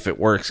just see if it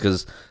works,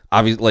 because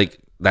obviously like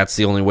that's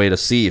the only way to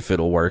see if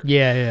it'll work.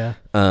 Yeah.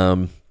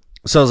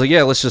 So I was like,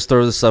 yeah, let's just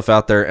throw this stuff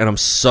out there. And I'm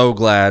so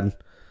glad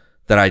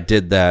that I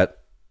did that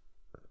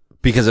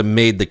because it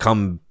made the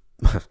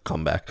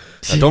comeback.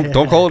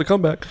 Don't call it a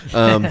comeback.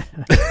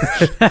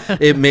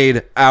 It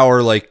made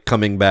our like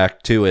coming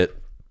back to it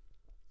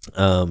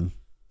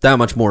that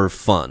much more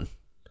fun.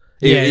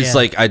 It's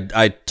like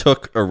I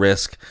took a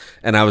risk,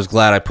 and I was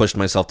glad I pushed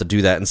myself to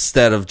do that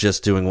instead of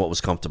just doing what was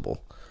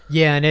comfortable.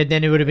 Yeah, and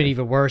then it would have been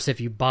even worse if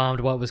you bombed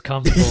what was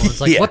comfortable.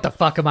 It's like, what the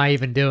fuck am I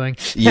even doing?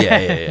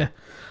 Yeah.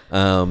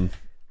 I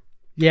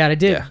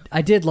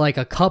did like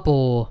a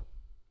couple.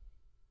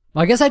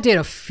 Well, I guess I did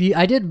a few.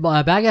 I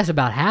guess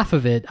about half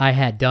of it I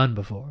had done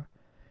before,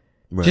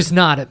 just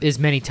not as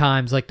many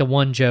times. Like the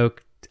one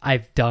joke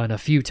I've done a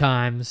few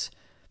times.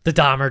 The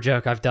Dahmer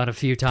joke I've done a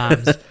few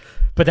times,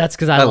 but that's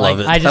because I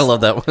love it. I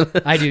love that one.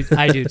 I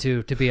do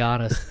too. To be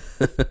honest.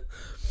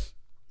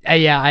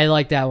 Yeah, I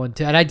like that one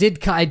too. And I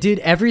did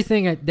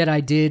everything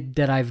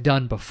that I've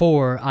done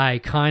before. I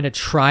kind of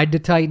tried to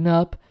tighten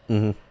up.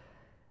 Mm-hmm.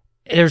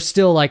 There's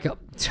still like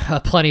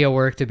plenty of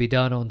work to be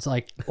done on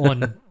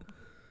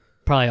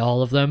probably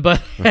all of them,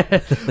 but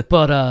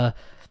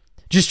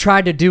just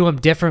tried to do them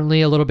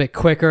differently, a little bit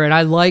quicker. And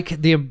I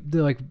like the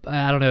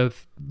I don't know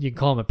if you can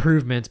call them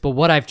improvements, but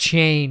what I've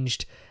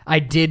changed, I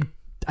do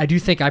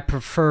think I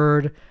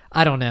preferred.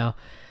 I don't know.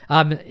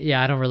 I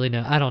don't really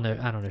know. I don't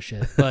know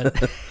shit.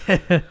 But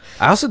I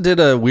also did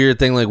a weird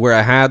thing, like where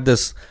I had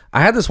this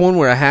one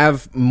where I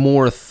have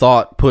more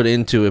thought put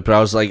into it, but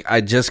I was like,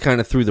 I just kind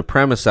of threw the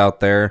premise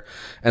out there,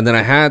 and then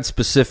I had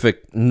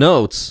specific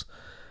notes,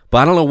 but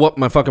I don't know what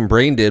my fucking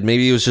brain did.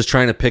 Maybe it was just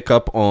trying to pick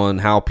up on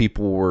how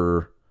people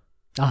were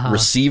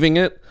receiving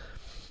it.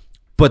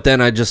 But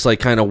then I just like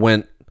kind of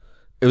went.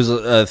 It was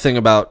a thing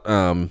about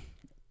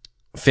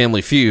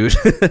Family Feud.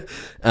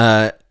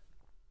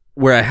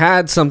 Where I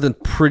had something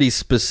pretty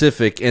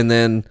specific, and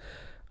then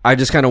I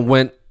just kind of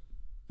went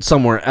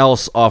somewhere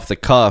else off the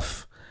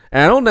cuff.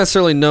 And I don't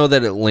necessarily know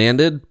that it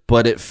landed,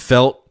 but it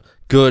felt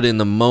good in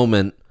the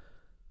moment,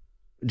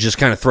 just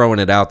kind of throwing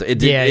it out there.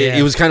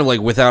 It was kind of like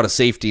without a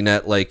safety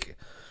net, like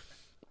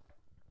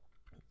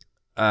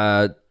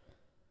to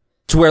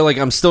where like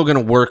I'm still going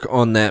to work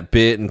on that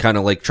bit and kind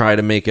of like try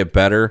to make it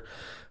better.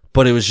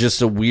 But it was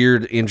just a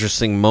weird,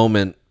 interesting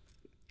moment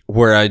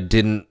where I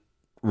didn't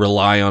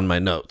rely on my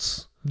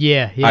notes.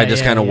 I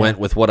just kind of went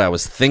with what I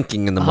was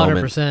thinking in the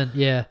 100%,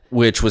 moment,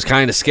 which was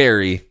kind of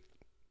scary,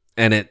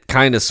 and it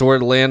kind of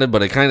sort of landed,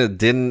 but it kind of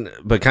didn't,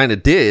 but kind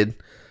of did,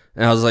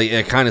 and I was like,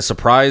 it kind of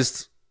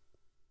surprised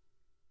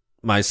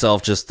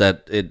myself just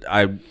that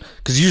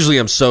because usually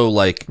I'm so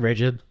like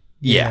rigid,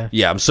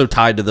 I'm so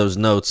tied to those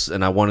notes,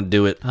 and I want to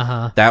do it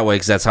that way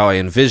because that's how I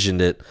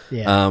envisioned it.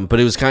 But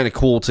it was kind of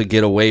cool to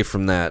get away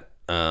from that.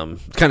 Kind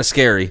of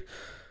scary.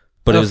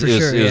 But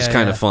it was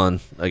kind of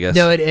fun, I guess.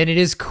 No, and it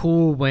is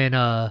cool when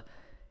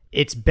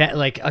it's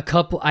like a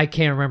couple. I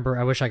can't remember.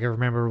 I wish I could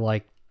remember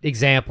like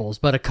examples,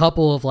 but a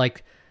couple of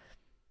like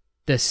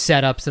the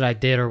setups that I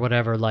did or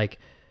whatever, like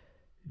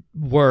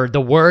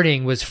the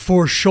wording was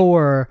for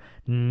sure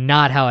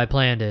not how I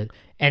planned it,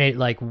 and it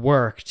like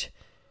worked.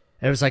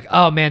 It was like,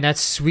 oh man, that's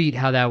sweet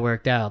how that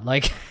worked out.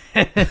 Like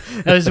that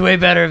was way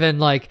better than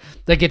like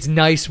it's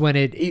nice when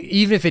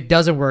even if it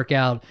doesn't work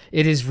out,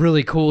 it is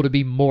really cool to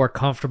be more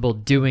comfortable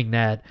doing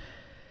that.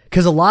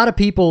 Because a lot of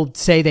people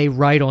say they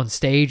write on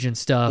stage and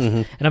stuff,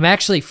 and I'm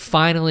actually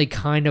finally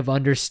kind of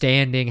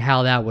understanding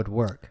how that would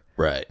work.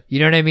 Right.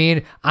 You know what I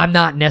mean? I'm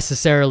not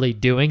necessarily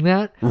doing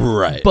that.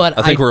 Right. But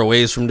I think we're a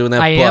ways from doing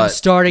that. I am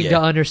starting to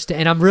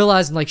understand, and I'm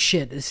realizing like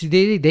shit.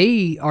 See,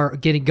 they are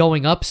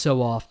going up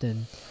so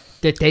often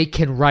that they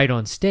can write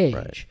on stage.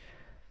 Right.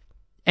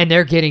 And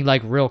they're getting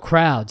like real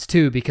crowds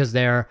too because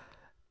they're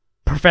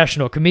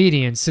professional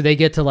comedians. So they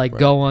get to like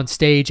go on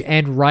stage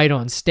and write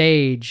on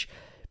stage,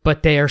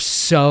 but they are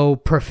so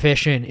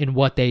proficient in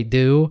what they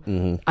do.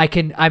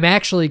 Mm-hmm. I'm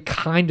actually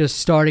kind of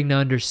starting to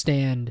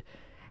understand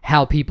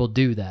how people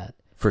do that.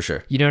 For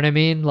sure. You know what I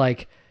mean?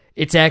 Like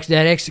it's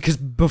actually because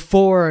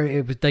before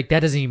it was like,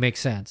 that doesn't even make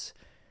sense.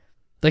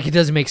 Like it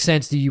doesn't make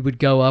sense that you would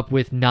go up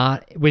with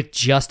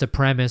just a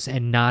premise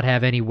and not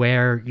have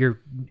anywhere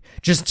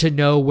just to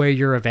know where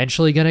you're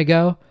eventually going to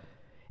go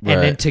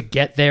and then to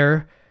get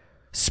there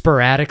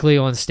sporadically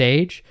on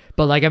stage.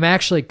 But like I'm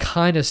actually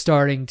kind of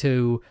starting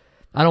to,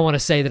 I don't want to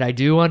say that I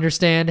do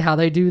understand how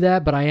they do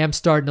that, but I am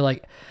starting to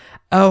like,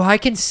 oh, I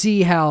can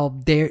see how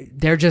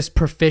they're just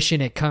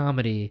proficient at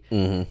comedy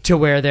to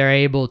where they're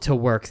able to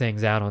work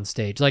things out on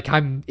stage. Like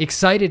I'm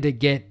excited to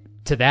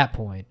get to that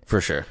point.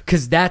 For sure.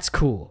 Because that's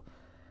cool.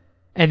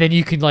 And then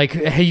you can like,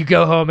 hey, you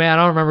go home, man,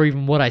 I don't remember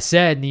even what I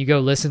said, and you go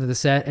listen to the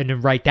set and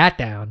then write that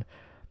down.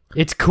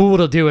 It's cool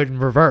to do it in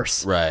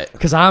reverse. Right.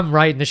 Because I'm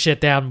writing the shit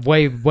down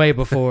way, way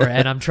before,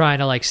 and I'm trying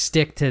to like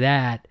stick to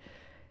that.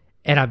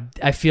 And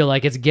I feel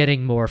like it's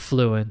getting more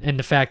fluent. And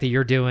the fact that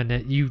you're doing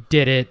it, you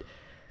did it,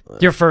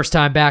 your first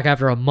time back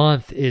after a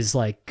month is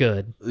like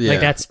good. Yeah. Like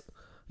that's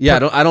I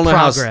don't know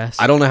progress.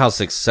 I don't know how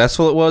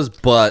successful it was,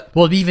 but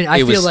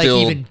I feel like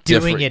even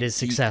doing it is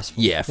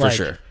successful. Yeah, for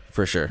sure.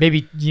 for sure.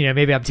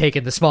 Maybe I'm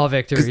taking the small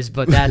victories,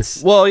 but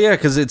that's well, yeah,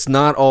 because it's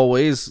not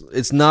always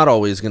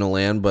going to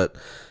land, but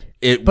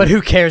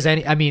who cares?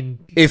 I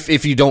mean,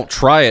 if you don't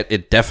try it,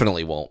 it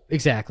definitely won't.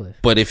 Exactly.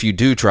 But if you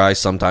do try,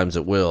 sometimes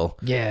it will.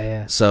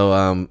 Yeah.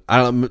 So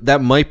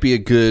that might be a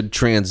good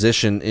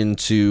transition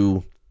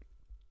into,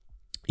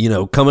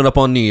 coming up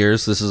on New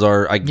Year's. This is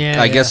our I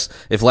guess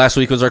if last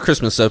week was our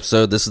Christmas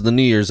episode, this is the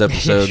New Year's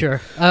episode.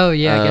 Sure. Oh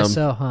yeah, I guess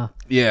so, huh?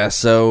 Yeah.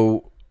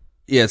 So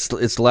yeah, it's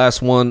the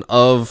last one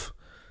of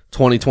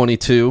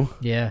 2022.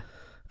 Yeah.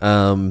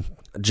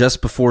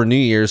 Just before New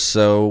Year's,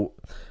 so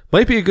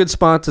might be a good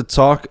spot to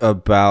talk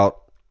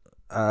about.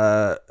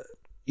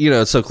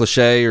 It's so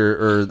cliche,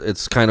 or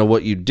it's kind of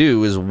what you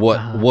do is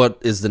what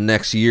is the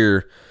next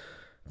year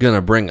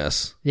gonna bring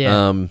us?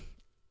 Yeah.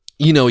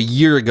 A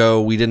year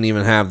ago we didn't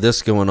even have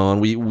this going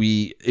on.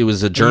 It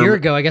was a germ. A year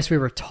ago, I guess we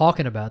were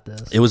talking about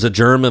this. It was a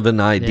germ of an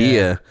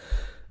idea,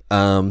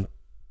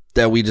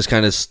 that we just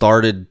kind of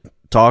started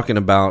talking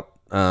about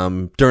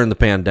during the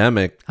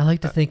pandemic. I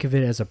like to think of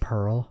it as a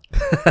pearl,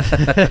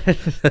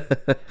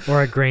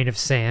 or a grain of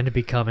sand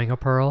becoming a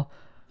pearl.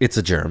 It's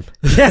a germ.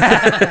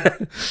 A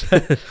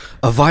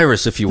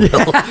virus, if you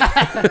will.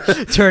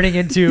 Turning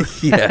into...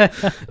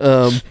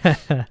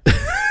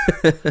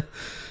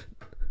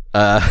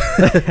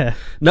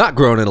 Not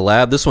grown in a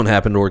lab. This one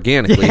happened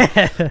organically.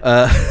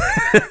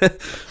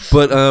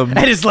 But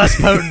it is less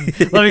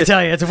potent. Let me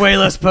tell you, it's way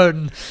less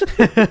potent.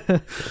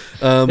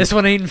 This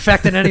one ain't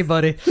infecting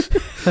anybody.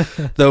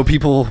 Though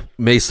people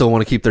may still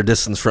want to keep their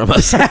distance from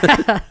us.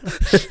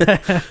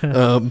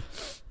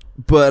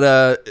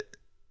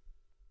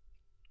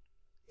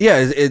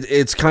 Yeah,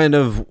 it's kind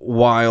of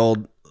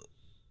wild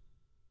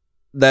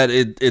that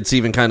it's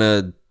even kind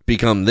of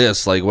become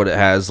this, like what it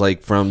has,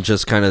 like from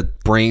just kind of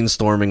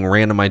brainstorming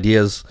random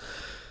ideas.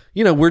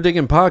 We're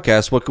digging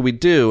podcasts. What could we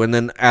do? And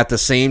then at the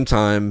same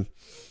time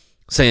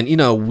saying,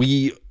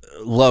 we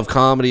love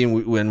comedy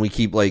and we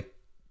keep like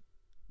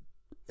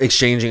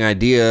exchanging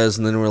ideas.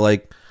 And then we're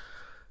like,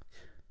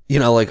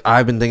 like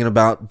I've been thinking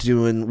about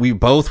doing, we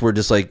both were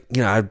just like,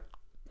 I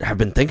have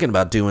been thinking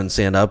about doing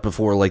stand up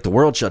before like the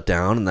world shut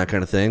down and that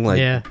kind of thing.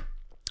 Like,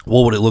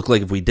 what would it look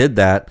like if we did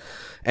that?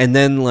 And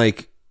then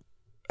like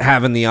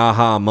having the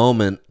aha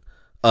moment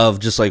of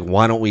just like,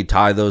 why don't we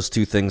tie those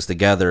two things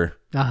together?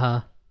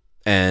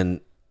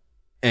 And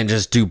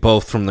just do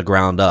both from the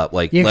ground up.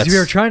 Like, because we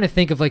were trying to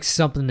think of like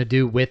something to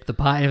do with the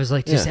pod. And it was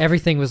like just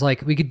everything was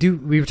like we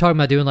were talking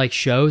about doing like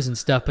shows and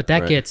stuff, but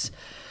that gets,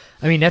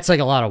 I mean, that's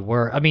like a lot of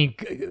work. I mean,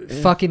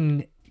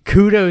 fucking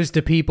kudos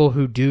to people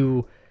who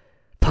do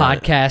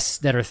podcasts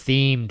that are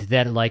themed,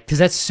 that like, because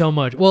that's so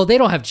much. Well, they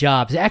don't have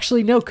jobs.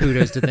 Actually, no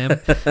kudos to them.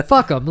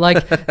 Fuck them.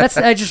 Like,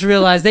 I just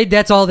realized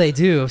that's all they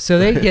do. So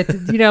they get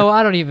to,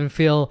 I don't even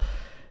feel.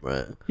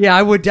 Right. Yeah,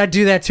 I'd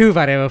do that too if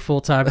I'd have a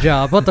full-time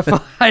job. What the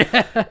fuck?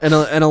 and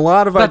a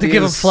lot of about ideas. To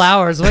give them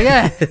flowers. Well,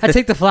 yeah, I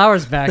take the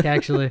flowers back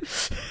actually.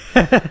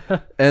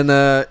 And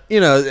a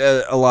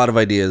lot of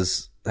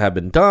ideas have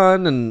been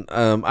done, and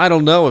I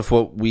don't know if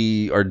what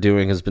we are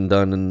doing has been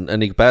done in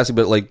any capacity,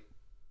 but like.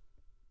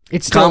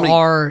 It's still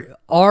our.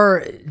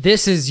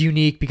 This is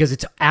unique because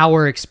it's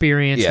our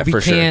experience. Yeah, we for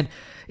can't. Sure.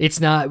 It's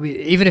not.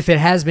 Even if it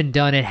has been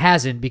done, it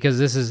hasn't because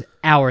this is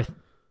our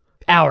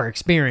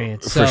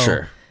experience. So, for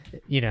sure.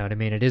 You know what I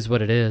mean? It is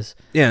what it is.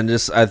 Yeah, and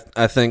just I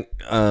think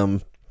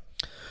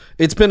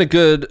it's been a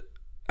good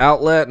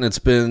outlet, and it's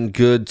been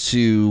good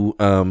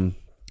to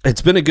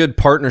it's been a good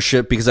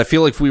partnership because I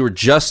feel like if we were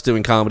just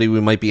doing comedy,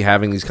 we might be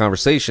having these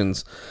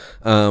conversations,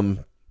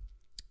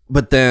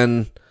 but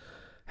then.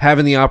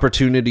 Having the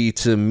opportunity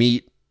to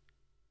meet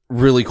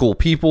really cool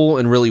people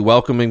and really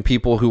welcoming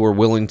people who are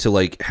willing to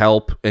like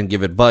help and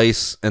give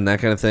advice and that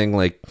kind of thing,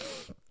 like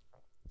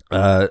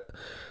to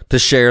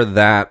share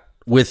that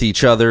with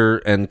each other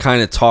and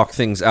kind of talk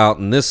things out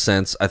in this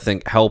sense, I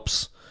think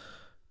helps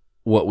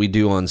what we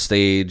do on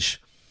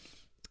stage.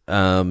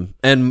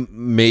 And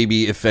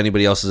maybe if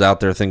anybody else is out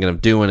there thinking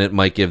of doing it,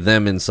 might give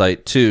them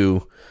insight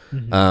too.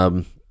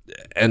 Mm-hmm.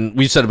 And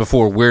we've said it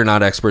before, we're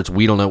not experts.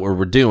 We don't know what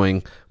we're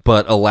doing,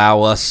 but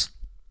allow us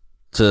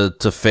to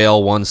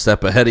fail one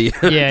step ahead of you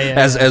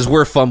as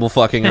we're fumble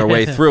fucking our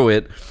way through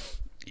it.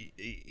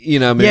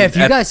 Maybe if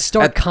you guys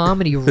start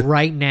comedy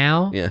right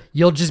now,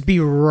 you'll just be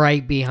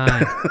right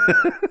behind.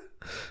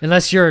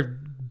 Unless you're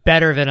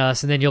better than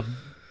us, and then you'll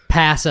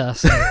pass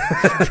us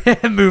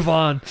and move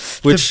on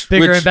to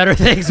bigger and better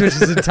things, which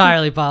is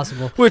entirely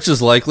possible. Which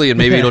is likely, and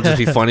maybe it'll just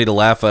be funny to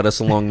laugh at us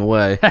along the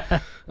way.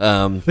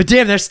 But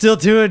damn, they're still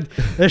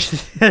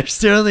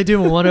only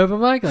doing one open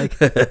mic, like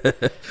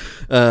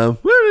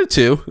we're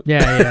two.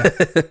 Yeah.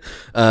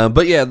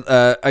 But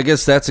yeah, I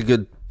guess that's a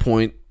good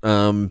point.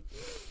 Or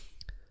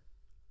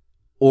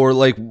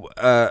like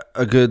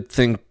a good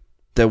thing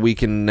that we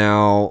can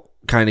now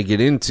kind of get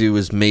into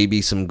is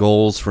maybe some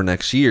goals for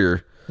next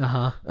year. This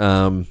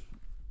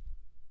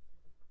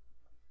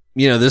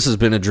has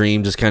been a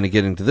dream just kind of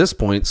getting to this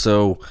point.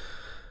 So,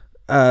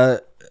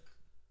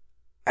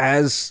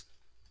 as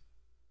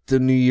the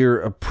new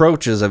year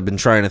approaches, I've been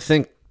trying to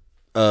think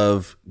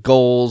of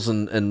goals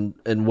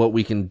and what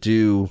we can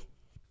do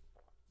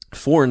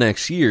for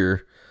next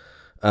year,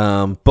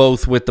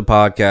 both with the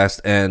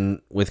podcast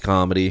and with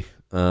comedy.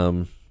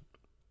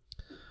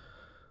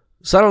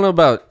 So I don't know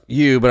about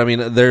you, but I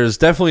mean, there's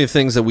definitely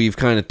things that we've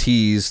kind of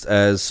teased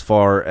as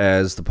far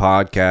as the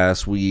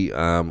podcast. We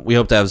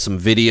hope to have some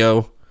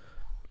video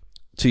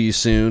to you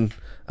soon,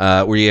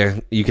 where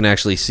you can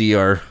actually see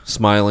our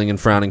smiling and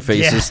frowning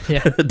faces,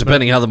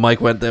 depending how the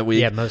mic went that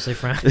week. Yeah, mostly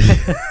frowning.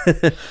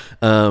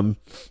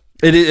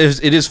 It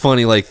is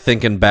funny, like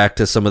thinking back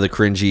to some of the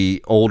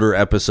cringy older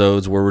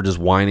episodes where we're just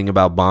whining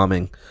about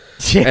bombing,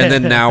 and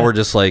then now we're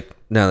just like,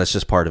 no, that's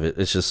just part of it.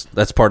 It's just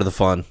that's part of the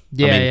fun.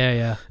 Yeah, I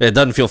mean, It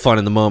doesn't feel fun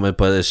in the moment,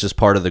 but it's just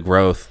part of the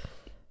growth.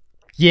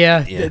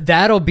 Yeah.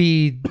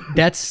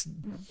 That's.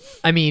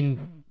 I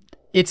mean,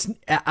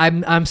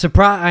 I'm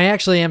surprised. I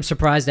actually am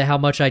surprised at how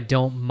much I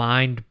don't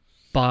mind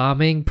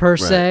bombing per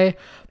se,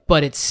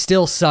 but it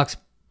still sucks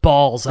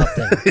balls up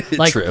there.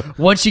 Like True.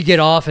 Once you get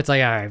off, it's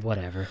like, all right,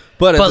 whatever.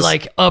 But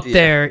like up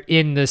there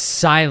in the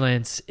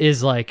silence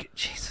is like,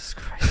 Jesus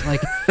Christ,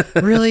 like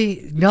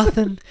really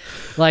nothing.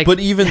 Like, but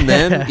even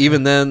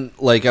then,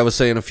 like I was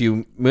saying a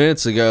few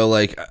minutes ago,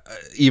 like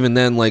even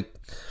then, like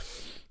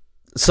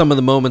some of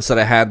the moments that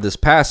I had this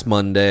past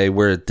Monday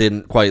where it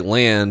didn't quite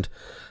land,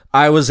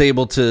 I was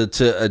able to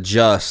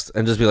adjust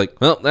and just be like,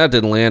 well, that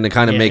didn't land, and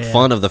kind of make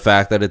fun of the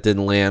fact that it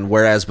didn't land.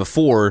 Whereas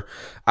before,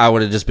 I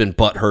would have just been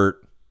butthurt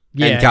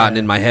and gotten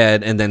in my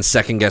head and then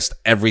second guessed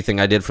everything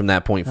I did from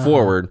that point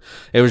forward.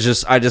 It was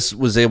just, I just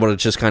was able to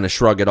just kind of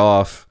shrug it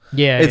off.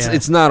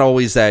 It's not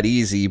always that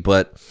easy,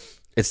 but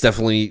it's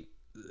definitely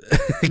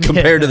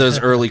compared to those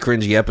early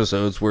cringy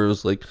episodes where it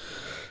was like,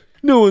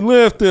 no one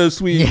laughed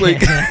this week.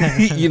 Like,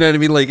 you know what I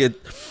mean? Like it,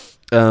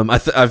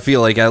 I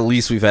feel like at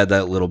least we've had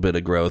that little bit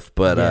of growth,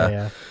 but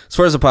as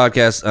far as the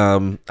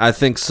podcast, I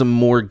think some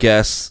more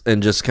guests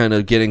and just kind of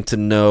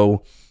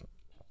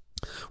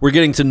we're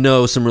getting to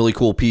know some really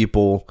cool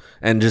people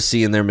and just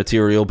seeing their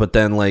material. But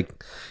then,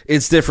 like,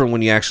 it's different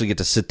when you actually get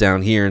to sit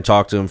down here and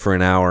talk to them for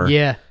an hour.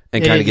 Yeah.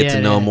 And kind of get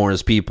to know more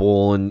as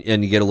people, and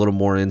you get a little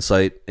more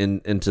insight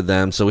into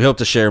them. So we hope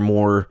to share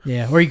more.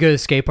 Yeah, or you go to the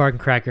skate park and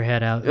crack your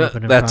head out.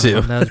 That too.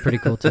 That was pretty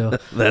cool too.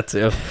 That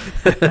too.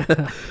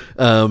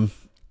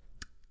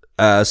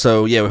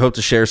 So yeah, we hope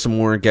to share some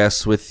more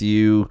guests with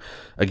you.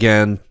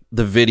 Again,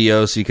 the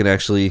video, so you can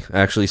actually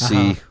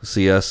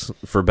see us,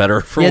 for better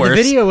or for worse.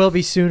 The video will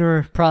be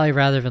sooner, probably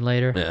rather than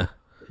later. Yeah,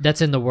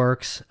 that's in the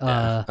works.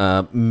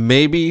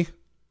 Maybe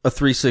a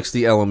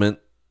 360 element.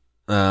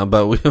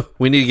 But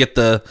we need to get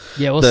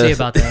we'll see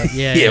about that.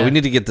 Yeah, we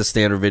need to get the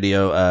standard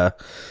video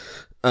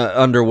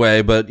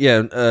underway. But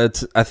yeah,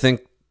 I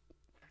think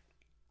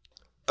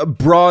a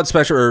broad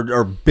spectrum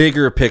or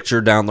bigger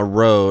picture down the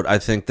road, I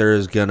think there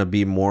is going to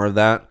be more of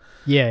that.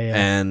 Yeah.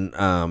 And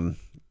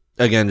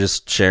again,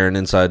 just sharing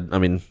inside. I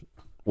mean,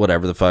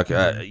 whatever the fuck.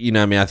 You know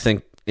what I mean? I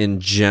think in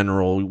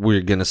general,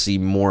 we're going to see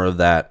more of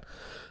that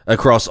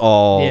across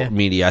all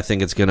media. I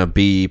think it's going to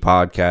be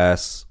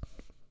podcasts.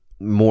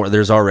 More,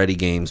 there's already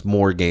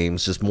more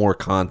games, just more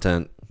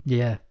content.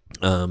 Yeah.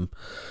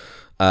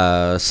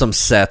 Some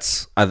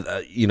sets.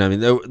 You know, I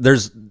mean,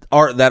 there's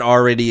art that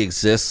already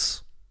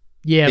exists.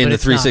 Yeah, in but the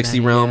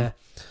 360 realm.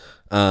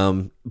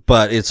 Yeah.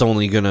 But it's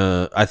only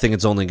gonna. I think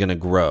it's only gonna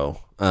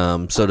grow.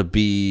 So to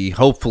be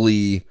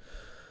hopefully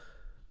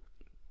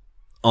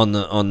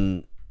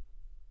on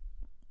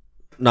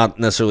not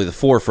necessarily the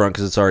forefront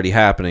because it's already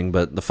happening,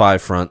 but the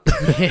 5 front.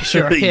 Yeah,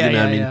 sure. You know what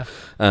I mean? Yeah.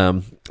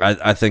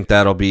 I think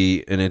that'll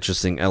be an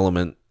interesting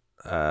element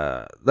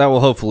that will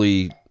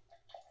hopefully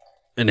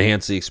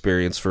enhance the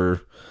experience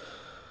for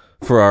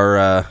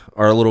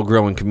our little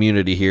growing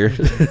community here.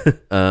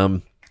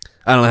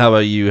 I don't know, how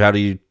about you? How do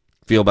you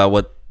feel about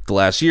what the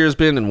last year has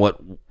been and what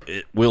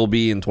it will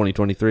be in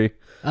 2023?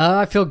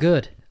 I feel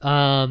good.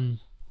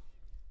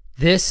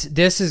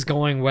 This is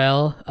going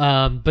well,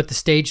 but the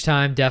stage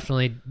time,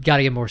 definitely got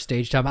to get more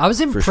stage time. I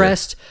was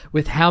impressed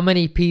with how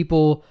many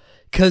people,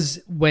 because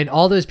when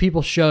all those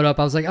people showed up,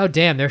 I was like, oh,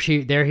 damn, they're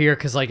here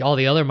because like all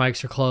the other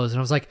mics are closed. And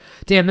I was like,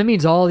 damn, that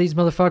means all these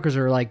motherfuckers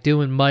are like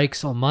doing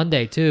mics on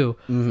Monday too.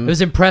 Mm-hmm. It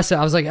was impressive.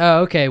 I was like, oh,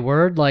 okay,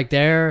 word. Like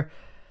they're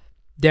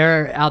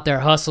out there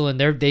hustling.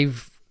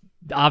 They've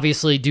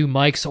obviously do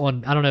mics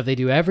on, I don't know if they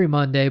do every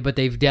Monday, but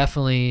they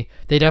definitely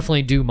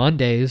do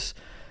Mondays.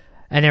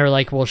 And they were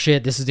like, well,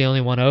 shit, this is the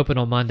only one open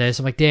on Monday.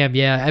 So I'm like, damn,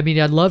 yeah. I mean,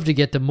 I'd love to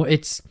get the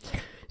it's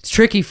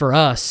tricky for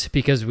us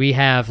because we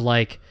have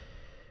like,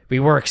 we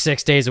work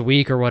 6 days a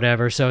week or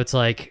whatever. So it's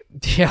like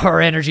our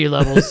energy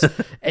levels,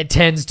 it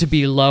tends to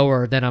be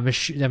lower than I'm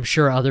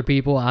sure other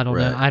people. I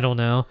don't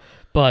know.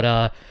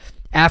 But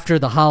after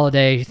the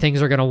holiday,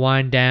 things are going to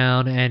wind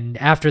down. And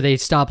after they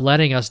stop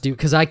letting us do,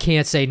 because I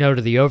can't say no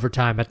to the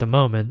overtime at the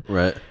moment.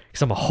 Right.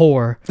 Because I'm a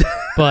whore.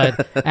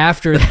 But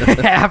after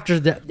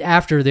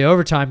the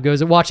overtime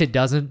goes, watch it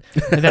doesn't,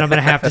 and then I'm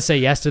gonna have to say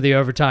yes to the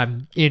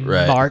overtime in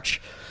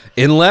March,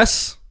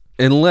 unless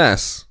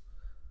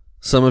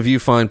some of you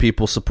fine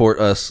people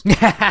support us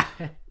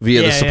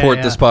via the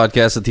support this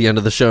podcast at the end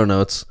of the show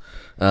notes.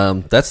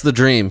 That's the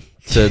dream.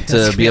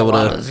 to be able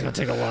to. It's gonna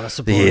take a lot of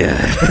support.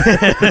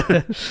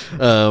 Yeah.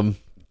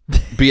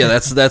 But yeah,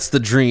 that's the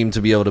dream,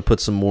 to be able to put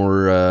some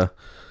more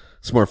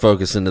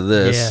focus into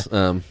this.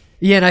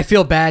 Yeah, and I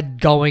feel bad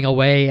going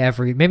away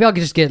maybe I'll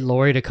just get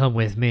Lori to come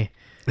with me.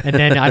 And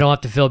then I don't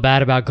have to feel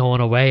bad about going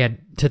away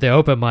to the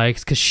open mics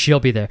because she'll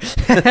be there.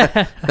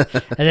 And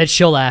then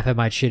she'll laugh at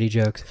my shitty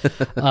jokes.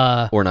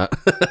 Or not.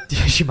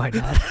 She might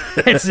not.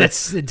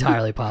 It's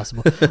entirely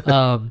possible.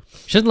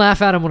 She doesn't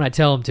laugh at him when I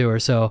tell him to her,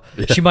 so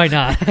she might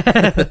not.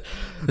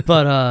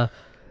 But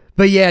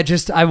yeah,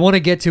 just I want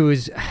to get to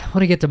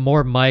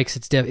more mics.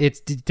 It's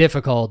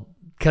difficult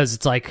because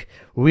it's like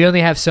we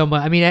only have so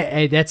much. I mean,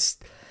 it's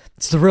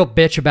the real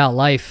bitch about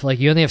life. Like,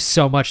 you only have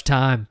so much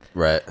time.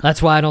 Right.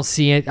 That's why I don't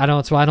see it.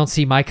 That's why I don't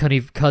see my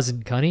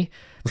cousin Vinny.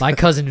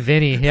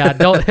 Yeah,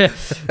 don't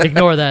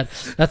ignore that.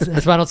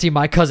 That's why I don't see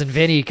my cousin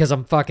Vinny, because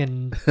I'm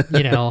fucking,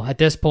 at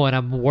this point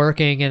I'm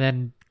working, and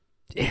then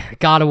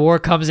God of War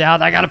comes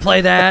out. I got to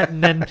play that,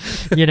 and then,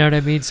 you know what I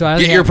mean? So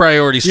get your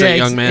priorities straight,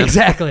 young man.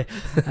 Exactly.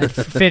 I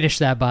finished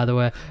that, by the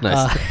way.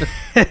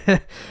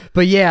 Nice.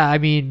 But yeah, I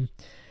mean,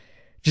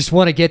 just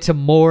want to get to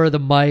more of the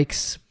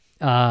mics.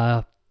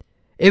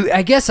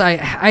 I guess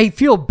I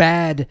feel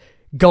bad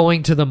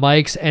going to the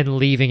mics and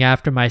leaving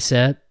after my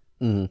set,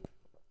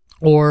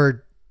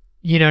 or,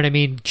 you know what I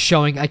mean,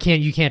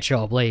 you can't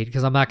show up late,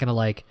 because I'm not gonna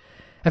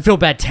I feel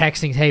bad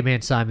texting, hey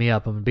man, sign me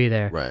up, I'm gonna be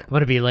there. Right. I'm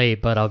gonna be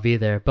late, but I'll be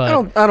there.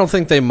 But I don't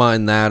think they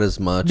mind that as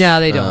much. No,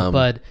 they don't.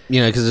 But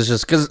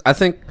because I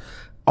think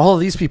all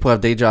of these people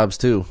have day jobs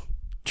too.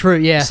 True.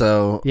 Yeah.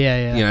 So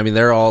yeah. I mean,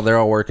 they're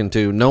all working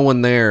too. No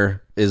one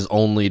there is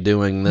only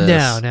doing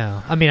this.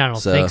 No. I mean, I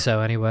don't think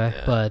so anyway.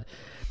 Yeah.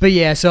 But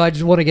yeah, so I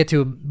just want to get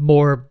to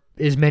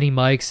as many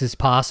mics as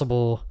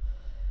possible,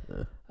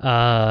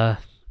 and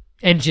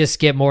just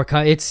get more.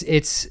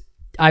 It's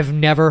I've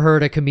never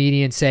heard a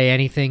comedian say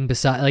anything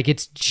besides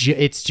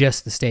it's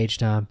just the stage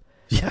time.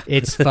 Yeah,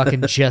 it's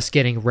fucking just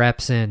getting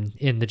reps in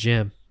the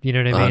gym. You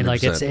know what I mean? 100%.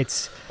 Like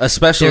it's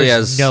especially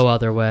there's no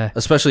other way.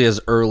 Especially as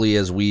early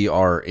as we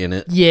are in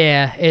it.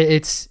 Yeah,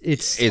 it's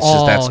just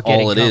that's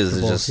all it is.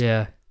 It's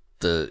just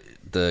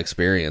the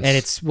experience, and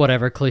it's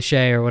whatever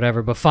cliche or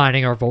whatever, but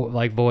finding our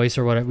voice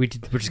or whatever, we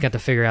just got to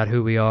figure out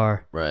who we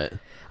are. Right.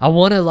 I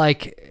want to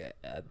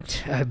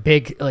a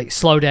big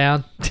slow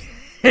down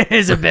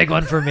is a big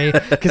one for me,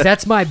 because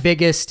that's my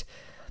biggest.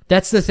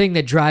 That's the thing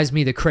that drives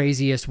me the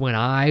craziest when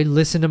I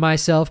listen to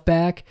myself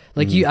back.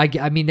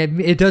 I mean,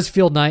 it does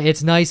feel nice.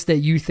 It's nice that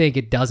you think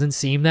it doesn't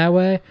seem that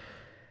way.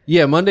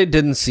 Yeah, Monday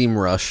didn't seem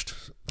rushed,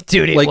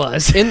 dude. It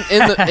was in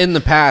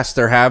the past.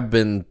 There have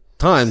been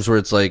times where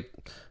it's like,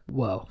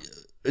 whoa.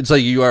 It's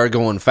like you are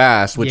going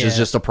fast, which is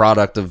just a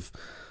product of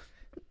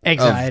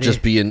anxiety, of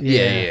just being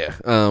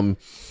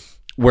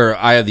where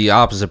I have the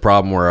opposite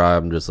problem, where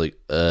I'm just like,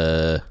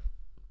 I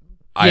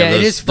have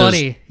it is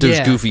funny.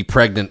 Those goofy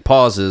pregnant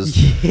pauses,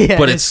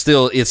 but it's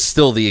still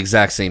the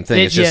exact same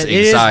thing. It's just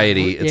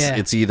anxiety.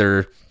 It's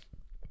either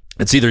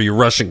you're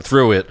rushing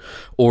through it,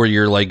 or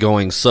you're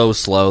going so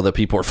slow that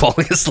people are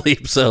falling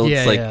asleep. So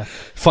it's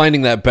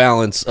finding that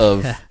balance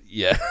of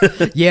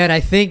and I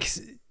think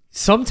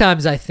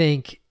sometimes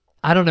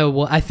I don't know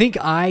what I think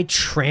I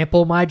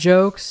trample my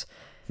jokes.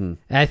 And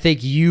I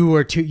think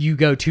you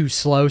go too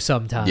slow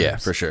sometimes. Yeah,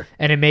 for sure.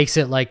 And it makes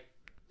it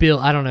Bill.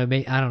 I don't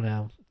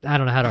know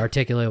how to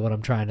articulate what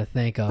I'm trying to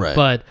think of. Right.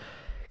 But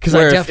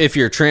because if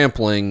you're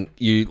trampling,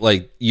 you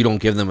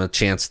don't give them a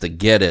chance to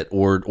get it,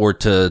 or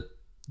to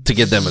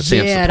give them a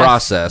chance to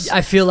process.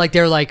 I feel like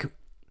they're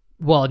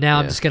well, now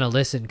I'm just gonna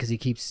listen because he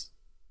keeps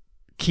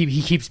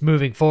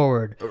moving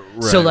forward.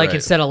 Right, so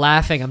instead of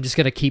laughing, I'm just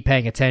going to keep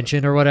paying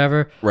attention or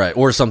whatever. Right.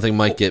 Or something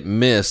might get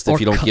missed if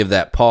you don't give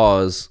that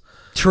pause.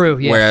 True.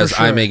 Yeah. Whereas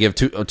I may give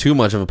too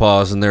much of a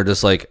pause, and they're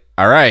just like,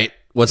 all right,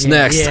 what's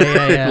next?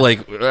 Yeah.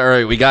 All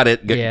right, we got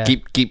it.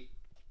 Keep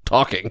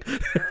talking.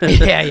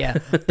 Yeah.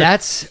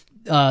 That's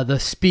the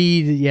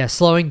speed. Yeah.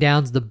 Slowing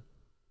down's the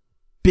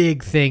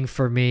big thing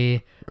for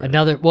me. Right.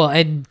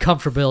 And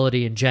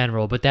comfortability in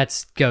general, but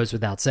that goes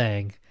without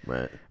saying.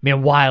 Right. I mean,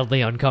 I'm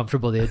wildly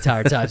uncomfortable the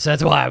entire time, so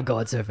that's why I'm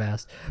going so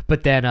fast.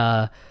 But then,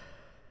 the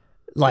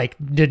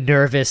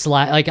nervous,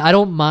 I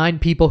don't mind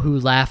people who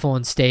laugh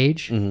on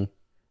stage. Mm-hmm.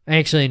 I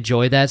actually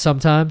enjoy that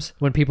sometimes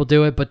when people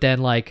do it. But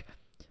then,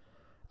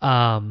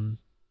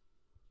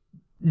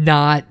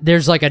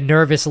 there's a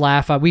nervous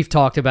laugh. We've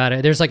talked about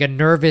it. There's a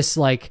nervous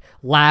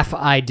laugh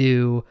I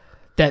do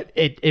that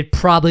it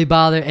probably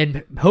bothers,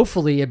 and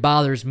hopefully it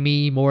bothers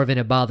me more than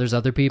it bothers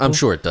other people. I'm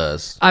sure it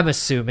does. I'm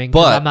assuming,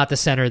 but I'm not the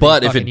center of the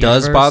But if it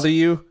does universe. bother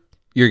you,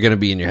 you're going to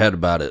be in your head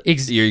about it.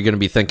 You're going to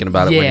be thinking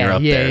about it when you're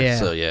up there. Yeah.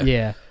 So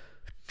yeah.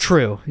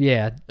 True.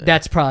 Yeah.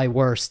 That's probably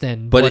worse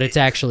than what it's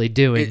actually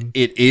doing.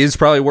 It is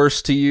probably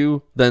worse to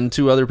you than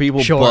to other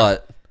people. Sure.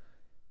 But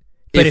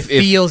it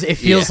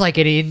feels like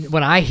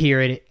when I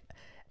hear it,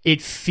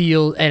 it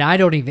feels, and I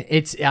don't even.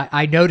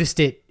 I noticed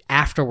it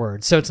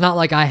afterwards. So it's not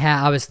like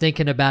I was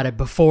thinking about it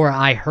before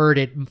I heard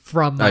it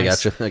from my... I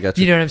got you.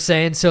 You know what I'm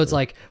saying? So it's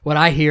like, when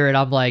I hear it,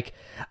 I'm like,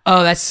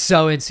 oh, that's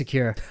so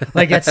insecure.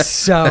 Like, that's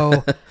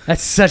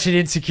such an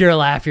insecure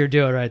laugh you're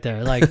doing right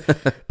there. Like,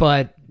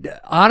 but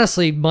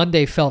honestly,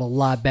 Monday felt a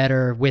lot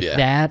better with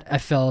that. I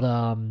felt,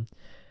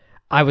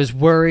 I was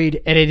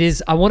worried,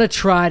 and I want to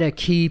try to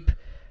keep,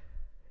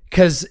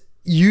 because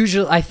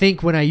usually, I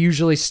think when I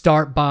usually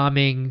start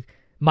bombing,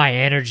 my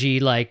energy,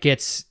 like,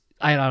 gets,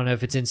 I don't know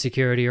if it's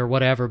insecurity or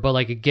whatever, but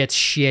like, it gets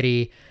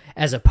shitty,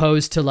 as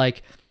opposed to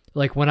like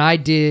when I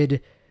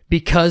did,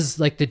 because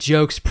like the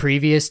jokes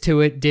previous to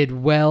it did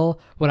well,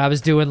 when I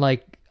was doing,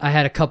 like, I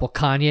had a couple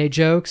Kanye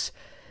jokes,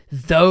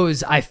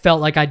 those I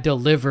felt like I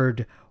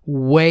delivered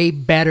way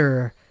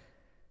better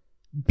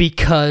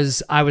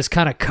because I was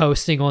kind of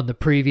coasting on the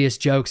previous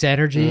joke's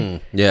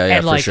energy. Yeah,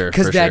 and like, for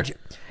cause sure.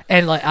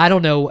 And like, I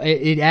don't know,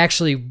 it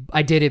actually,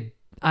 I did it,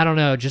 I don't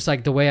know, just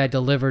like the way I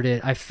delivered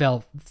it, I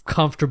felt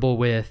comfortable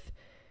with,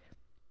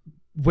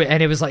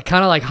 and it was like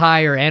kind of like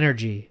higher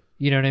energy.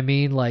 You know what I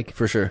mean? Like,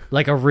 for sure.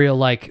 Like a real,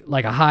 like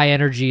a high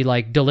energy,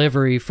 like,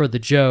 delivery for the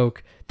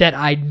joke that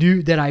I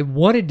knew that I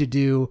wanted to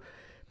do,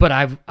 but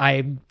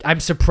I'm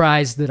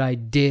surprised that I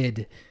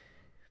did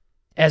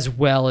as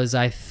well as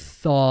I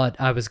thought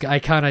I was. I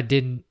kind of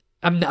didn't.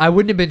 I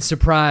wouldn't have been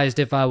surprised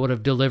if I would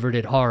have delivered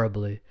it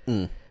horribly,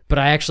 but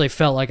I actually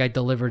felt like I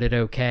delivered it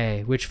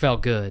okay, which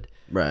felt good.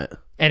 Right.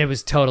 And it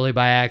was totally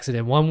by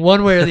accident. One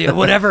way or the other,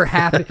 whatever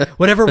happened,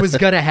 whatever was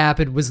gonna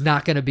happen was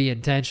not gonna be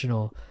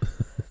intentional.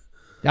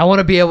 I want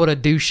to be able to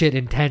do shit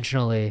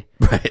intentionally.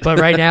 Right. But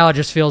right now it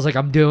just feels like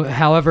I'm doing,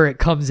 however it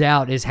comes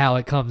out is how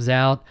it comes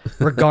out,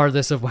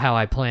 regardless of how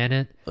I plan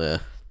it. Yeah.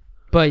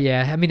 But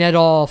yeah, I mean, that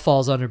all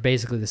falls under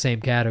basically the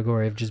same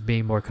category of just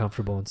being more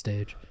comfortable on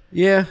stage.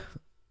 Yeah.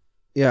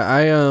 Yeah,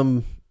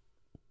 I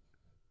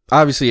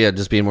obviously,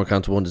 just being more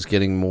comfortable and just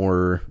getting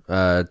more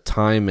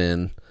time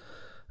in.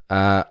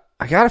 I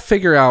got to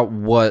figure out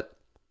what,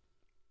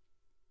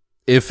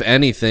 if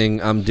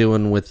anything, I'm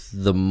doing with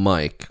the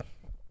mic.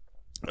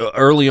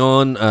 Early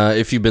on,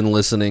 if you've been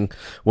listening,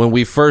 when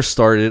we first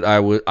started, I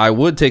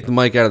would take the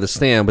mic out of the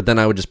stand, but then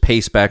I would just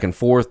pace back and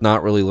forth,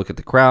 not really look at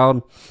the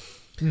crowd.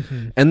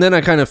 Mm-hmm. And then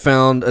I kind of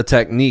found a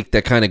technique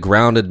that kind of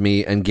grounded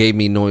me and gave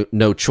me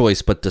no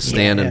choice but to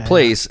stand in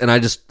place. And I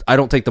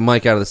don't take the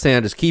mic out of the stand,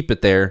 I just keep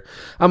it there.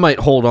 I might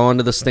hold on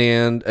to the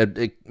stand.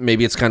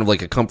 Maybe it's kind of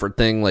like a comfort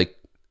thing, like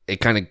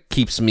it kind of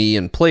keeps me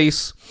in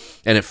place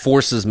and it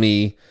forces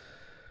me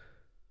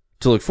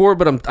to look forward,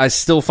 but I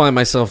still find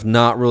myself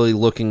not really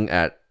looking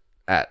at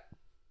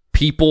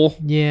people.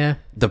 Yeah.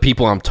 The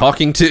people I'm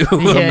talking to.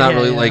 I'm not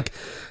really like,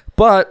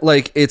 but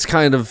like, it's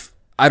kind of,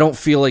 I don't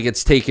feel like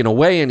it's taken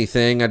away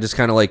anything. I just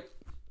kind of like,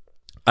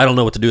 I don't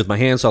know what to do with my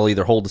hands, so I'll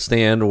either hold the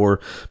stand or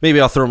maybe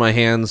I'll throw my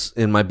hands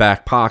in my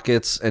back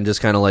pockets and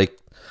just kind of like,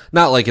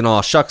 not like an aw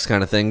shucks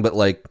kind of thing, but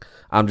like,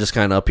 I'm just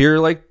kind of up here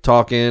like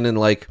talking and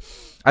like,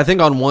 I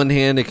think on one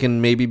hand it can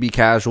maybe be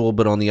casual,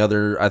 but on the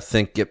other, I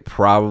think it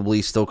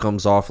probably still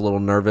comes off a little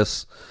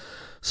nervous.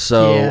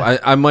 So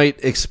I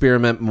might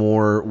experiment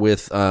more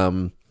with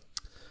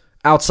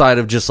outside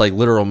of just like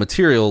literal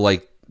material,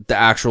 like the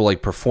actual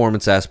like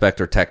performance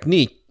aspect or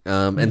technique,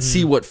 and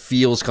see what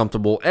feels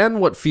comfortable and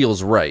what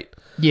feels right.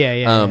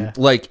 Yeah.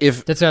 Like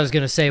if that's what I was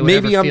gonna say.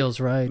 Whatever feels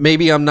right.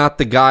 Maybe I'm not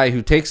the guy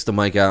who takes the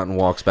mic out and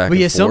walks back. And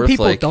forth. Some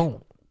people like,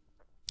 don't.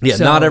 Yeah,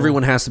 so, not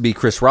everyone has to be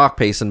Chris Rock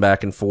pacing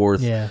back and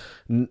forth. Yeah.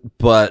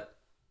 But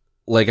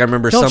like I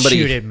remember don't somebody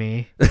shoot at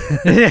me.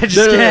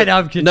 Just kidding.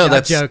 I'm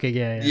joking.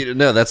 Yeah.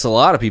 No, that's a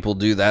lot of people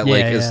do that.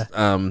 Like,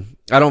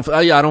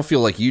 I don't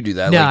feel like you do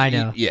that. No, like, I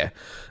know. Yeah.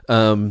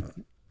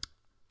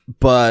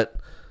 But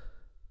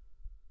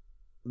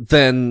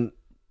then,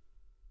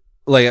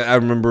 like, I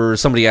remember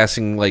somebody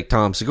asking like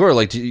Tom Segura,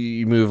 like, do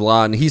you move a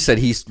lot? And he said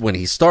when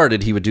he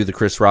started, he would do the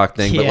Chris Rock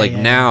thing, but like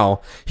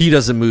now he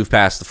doesn't move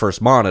past the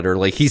first monitor.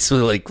 Like he's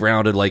sort of like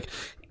grounded, like.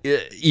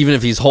 Even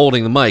if he's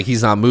holding the mic,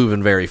 he's not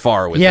moving very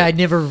far with it. Yeah, I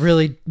never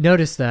really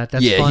noticed that.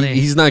 That's funny.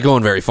 He's not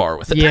going very far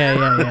with it.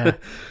 Yeah.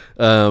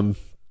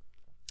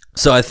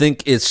 So I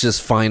think it's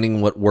just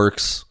finding what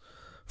works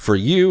for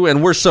you.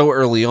 And we're so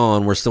early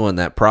on, we're still in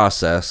that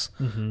process.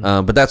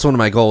 Mm-hmm. But that's one of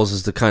my goals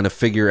is to kind of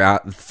figure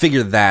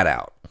that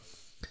out.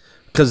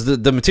 Because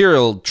the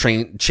material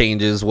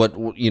changes,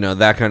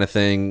 that kind of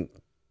thing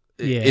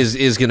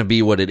is going to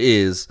be what it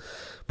is.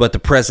 But the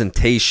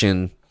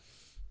presentation,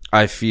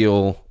 I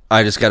feel...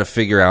 I just got to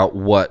figure out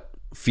what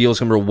feels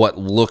comfortable, what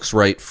looks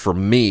right for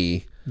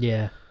me.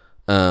 Yeah.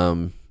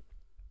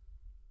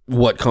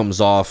 What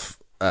comes off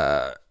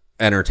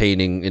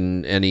entertaining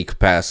in any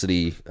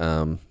capacity.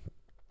 I'm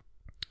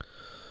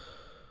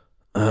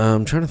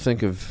trying to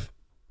think of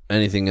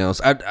anything else.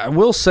 I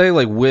will say,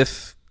 like,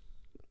 with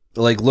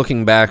like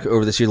looking back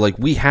over this year, like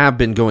we have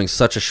been going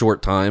such a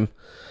short time.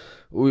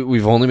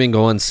 We've only been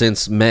going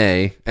since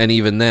May, and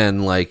even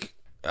then, like.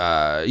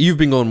 You've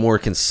been going more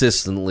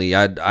consistently.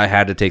 I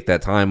had to take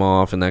that time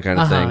off and that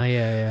kind of thing.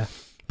 Yeah.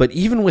 But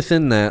even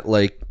within that,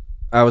 like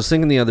I was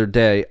thinking the other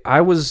day,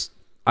 I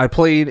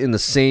played in the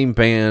same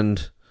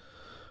band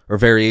or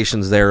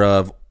variations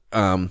thereof,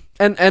 and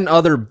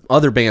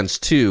other bands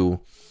too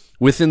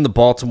within the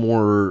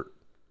Baltimore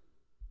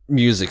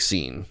music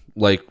scene,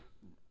 like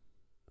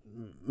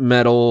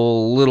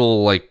metal,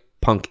 little like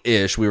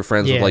punk-ish. We were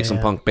friends with like some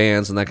punk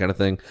bands and that kind of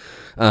thing.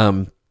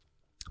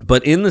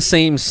 But in the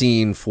same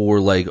scene for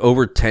like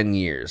over 10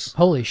 years.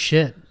 Holy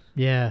shit.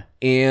 Yeah.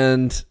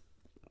 And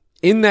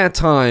in that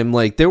time,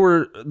 like there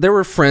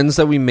were friends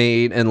that we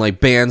made and like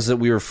bands that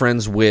we were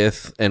friends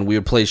with and we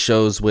would play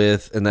shows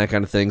with and that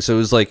kind of thing. So it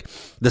was like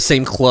the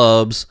same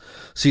clubs.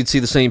 So you'd see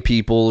the same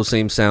people, the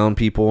same sound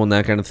people and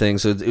that kind of thing.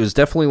 So it was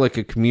definitely like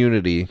a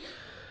community.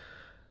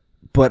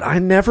 But I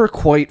never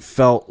quite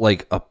felt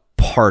like a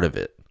part of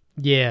it.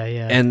 Yeah,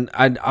 yeah. And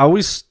I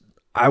was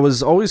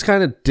always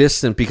kind of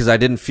distant because I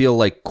didn't feel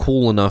like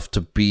cool enough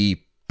to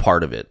be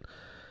part of it.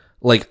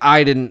 Like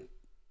I didn't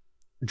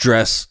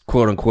dress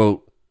quote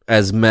unquote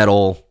as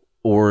metal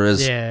or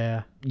as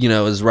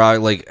as rock.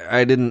 Like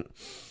I didn't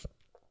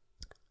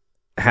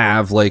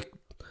have like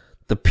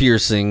the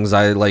piercings.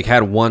 I like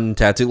had one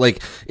tattoo.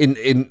 Like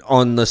in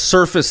on the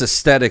surface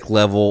aesthetic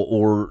level,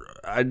 or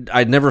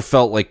I never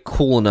felt like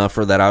cool enough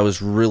or that I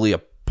was really a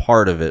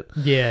part of it.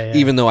 Yeah.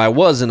 Even though I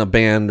was in a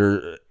band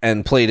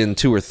and played in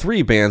 2 or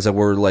 3 bands that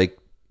were like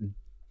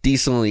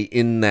decently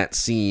in that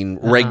scene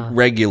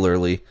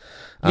regularly.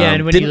 Yeah,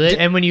 and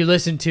when you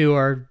listen to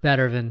are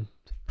better than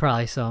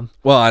probably some.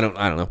 Well, I don't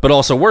know, but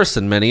also worse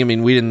than many. I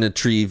mean, we didn't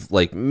achieve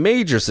like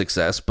major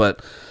success,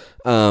 but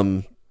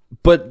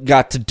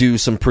got to do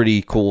some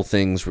pretty cool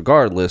things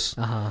regardless.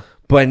 But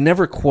I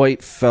never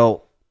quite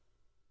felt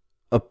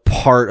a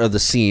part of the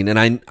scene,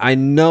 and I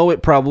know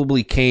it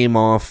probably came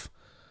off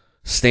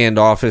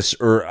standoffish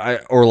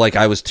or like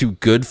I was too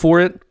good for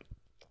it.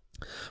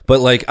 But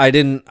like I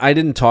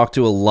didn't talk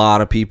to a lot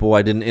of people.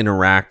 I didn't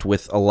interact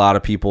with a lot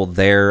of people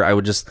there. I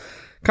would just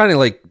kind of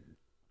like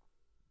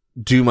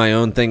do my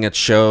own thing at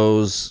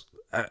shows,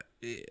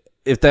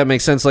 if that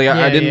makes sense. Like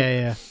I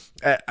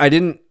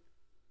didn't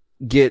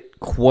get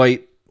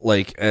quite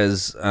like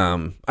as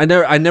I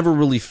never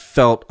really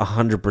felt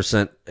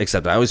 100%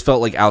 accepted. I always felt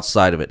like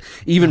outside of it,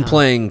 even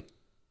playing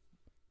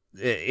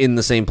in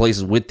the same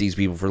places with these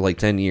people for like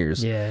 10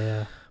 years.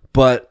 Yeah.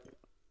 But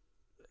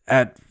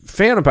at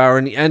Phantom Power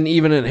and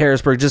even at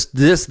Harrisburg, just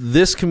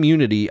this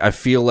community, I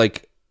feel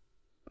like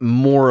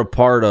more a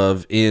part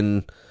of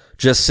in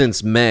just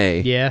since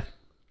May. Yeah.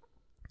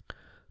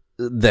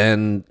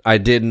 Than I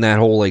did in that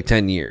whole like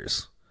 10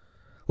 years.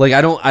 Like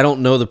I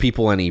don't know the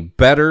people any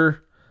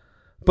better,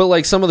 but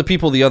like some of the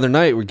people the other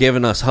night were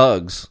giving us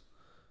hugs.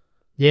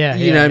 Yeah.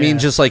 You know what I mean?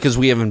 Just like because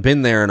we haven't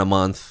been there in a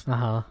month.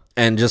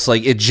 And just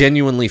like it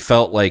genuinely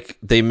felt like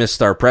they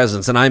missed our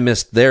presence and I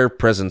missed their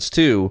presence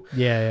too.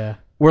 Yeah.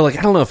 We're like,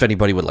 I don't know if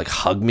anybody would like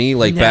hug me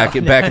like back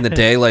in the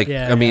day. Like,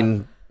 I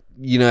mean,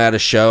 at a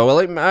show,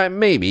 like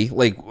maybe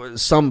like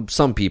some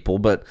people,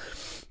 but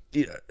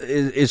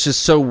it's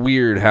just so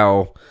weird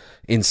how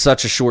in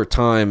such a short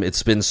time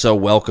it's been so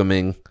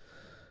welcoming.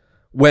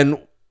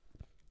 When,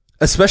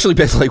 especially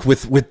like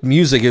with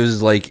music, it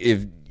was like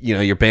if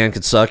your band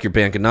could suck, your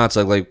band could not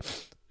suck. Like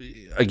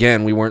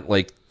again, we weren't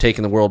like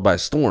taking the world by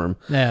storm.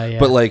 Yeah.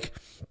 But like,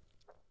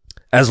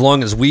 as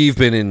long as we've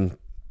been in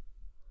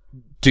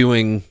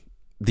doing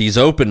these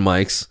open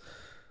mics,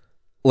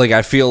 like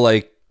I feel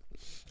like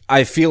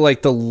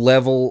the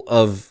level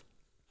of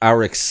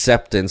our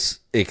acceptance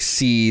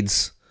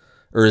exceeds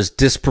or is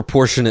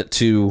disproportionate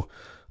to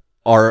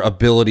our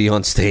ability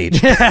on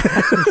stage.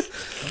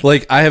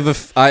 Like I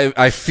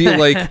feel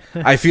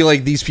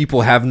like these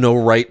people have no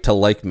right to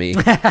like me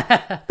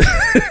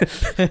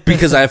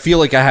because I feel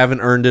like I haven't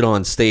earned it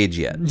on stage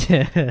yet.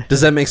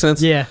 Does that make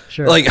sense? Yeah,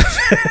 sure. Like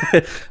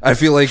I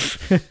feel like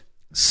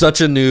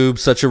such a noob,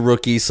 such a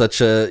rookie,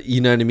 such a, you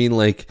know what I mean?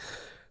 Like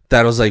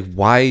that was like,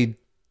 why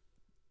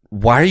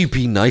are you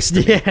being nice to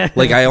me?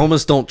 Like I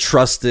almost don't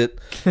trust it.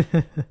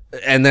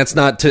 And that's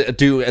not to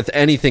do with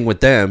anything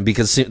with them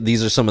because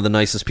these are some of the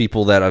nicest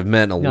people that I've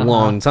met in a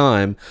long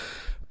time.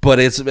 But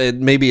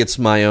maybe it's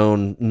my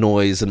own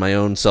noise and my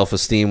own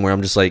self-esteem where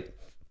I'm just like,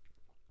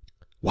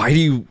 why do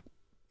you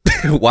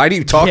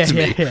talk to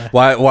me? Yeah.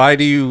 Why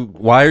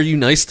are you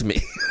nice to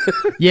me?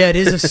 Yeah, it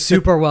is a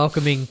super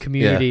welcoming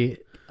community.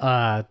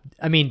 I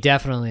mean,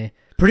 definitely.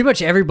 Pretty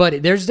much everybody.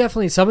 There's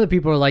definitely some of the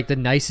people are like the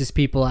nicest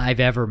people I've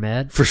ever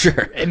met. For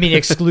sure. I mean,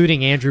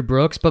 excluding Andrew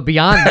Brooks, but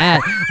beyond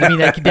that, I mean,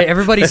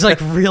 everybody's like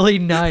really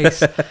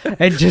nice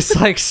and just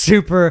like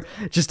super,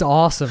 just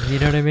awesome. You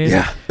know what I mean?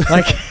 Yeah.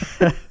 Like,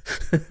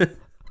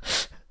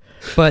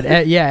 but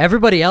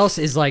everybody else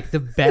is like the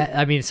best.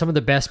 I mean, some of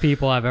the best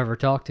people I've ever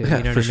talked to. Yeah,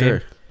 you know for what I mean?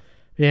 sure.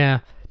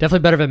 Yeah,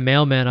 definitely better than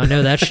Mailman. I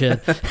know that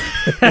shit.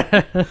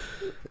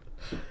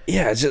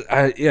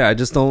 I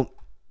just don't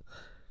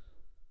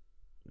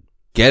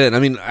get it. I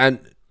mean,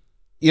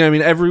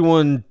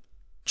 everyone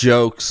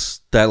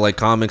jokes that like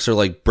comics are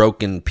like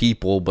broken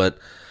people, but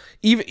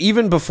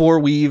even before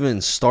we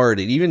even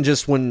started, even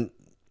just when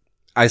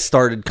I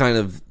started kind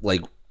of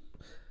like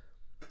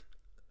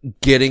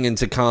getting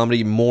into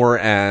comedy more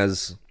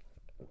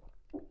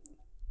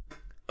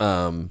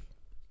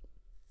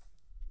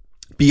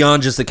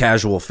beyond just a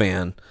casual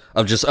fan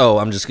of just,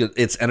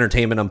 it's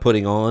entertainment I'm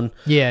putting on.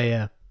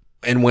 Yeah.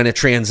 And when it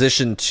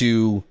transitioned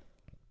to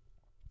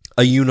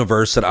a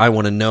universe that I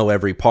want to know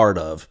every part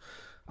of,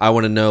 I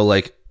want to know,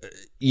 like,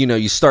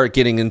 you start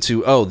getting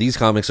into, these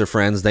comics are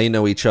friends. They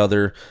know each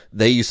other.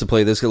 They used to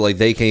play this. Like,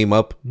 they came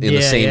up in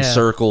the same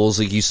circles.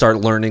 Like, you start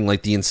learning,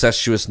 like, the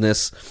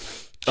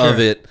incestuousness of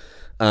it.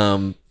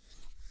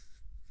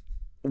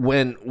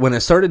 When I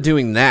started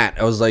doing that,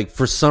 I was like,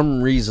 for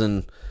some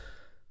reason,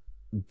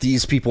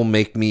 these people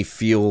make me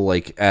feel,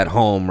 like, at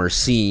home or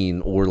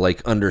seen or,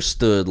 like,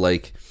 understood.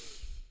 Like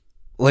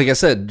I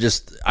said,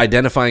 just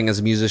identifying as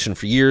a musician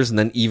for years, and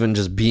then even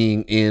just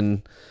being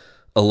in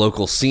a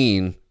local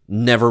scene,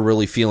 never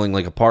really feeling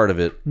like a part of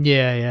it.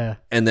 Yeah.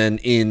 And then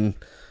in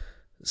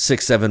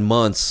 6-7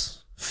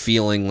 months,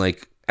 feeling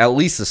like at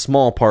least a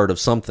small part of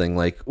something,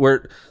 like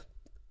where,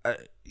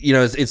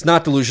 it's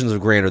not delusions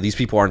of grandeur. These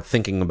people aren't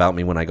thinking about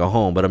me when I go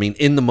home. But I mean,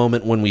 in the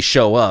moment when we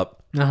show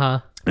up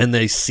and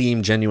they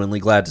seem genuinely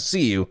glad to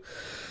see you,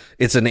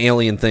 it's an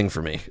alien thing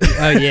for me.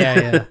 Oh,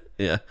 yeah.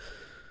 Yeah.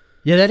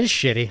 Yeah, that is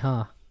shitty,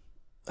 huh?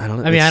 I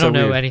don't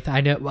know weird. anything.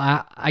 I know.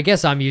 I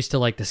guess I'm used to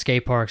like the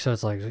skate park, so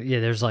it's like,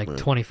 there's like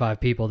 25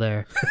 people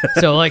there,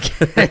 so like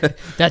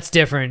that's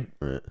different.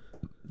 Right.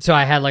 So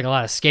I had like a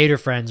lot of skater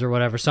friends or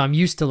whatever, so I'm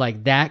used to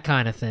like that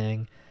kind of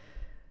thing.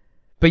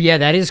 But yeah,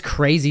 that is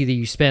crazy that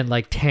you spend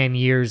like 10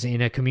 years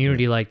in a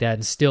community like that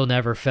and still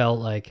never felt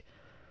like.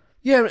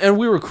 Yeah, and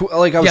we were cool.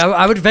 Like,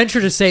 I would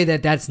venture to say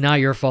that that's not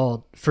your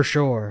fault for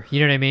sure. You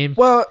know what I mean?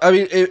 Well, I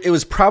mean, it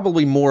was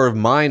probably more of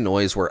my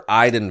noise where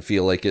I didn't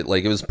feel like it.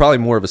 Like, it was probably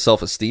more of a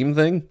self-esteem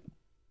thing.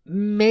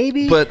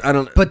 Maybe, but I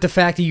don't. But the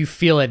fact that you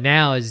feel it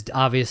now is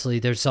obviously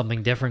there's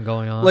something different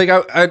going on. Like,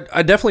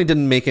 I definitely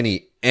didn't make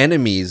any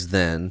enemies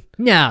then.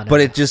 No.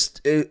 But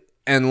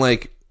and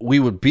like we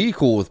would be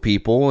cool with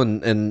people,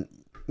 and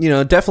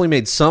definitely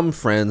made some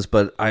friends,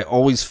 but I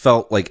always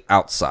felt like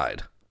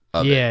outside.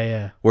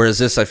 Yeah. Whereas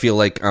this, I feel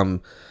like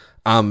I'm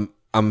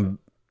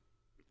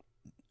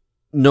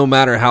no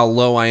matter how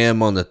low I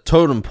am on the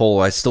totem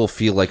pole, I still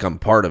feel like I'm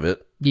part of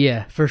it.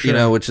 Yeah, for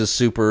sure. Which is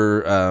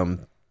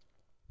super.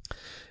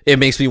 It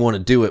makes me want to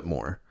do it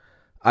more.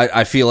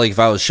 I feel like if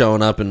I was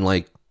showing up and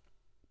like,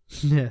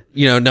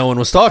 no one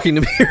was talking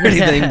to me or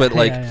anything, but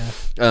like,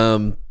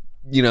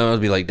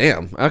 I'd be like,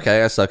 damn,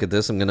 okay, I suck at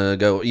this. I'm gonna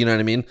go. You know what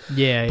I mean?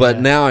 Yeah. But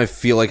now I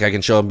feel like I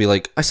can show up and be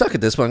like, I suck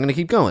at this, but I'm gonna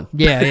keep going.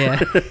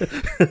 Yeah.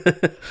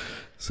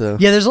 So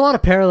there's a lot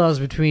of parallels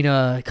between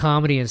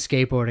comedy and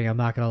skateboarding. I'm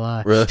not gonna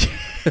lie, really?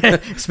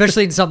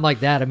 Especially in something like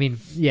that. I mean,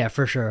 yeah,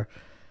 for sure.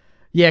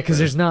 Yeah, because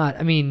there's not.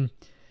 I mean,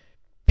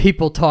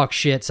 people talk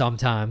shit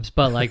sometimes,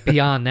 but like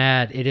beyond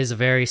that, it is a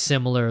very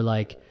similar.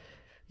 Like,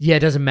 it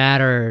doesn't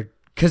matter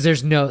because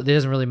it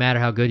doesn't really matter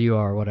how good you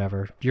are or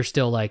whatever. You're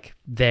still like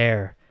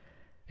there.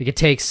 Like, it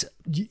takes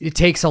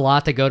a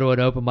lot to go to an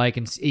open mic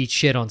and eat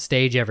shit on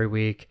stage every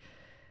week.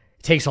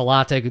 It takes a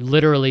lot to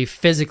literally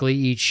physically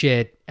eat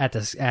shit at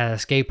a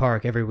skate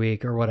park every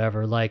week or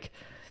whatever. Like,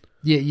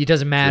 it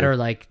doesn't matter. Sure.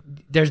 Like,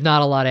 there's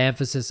not a lot of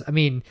emphasis. I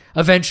mean,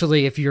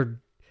 eventually, if you're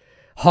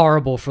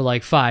horrible for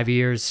like 5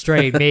 years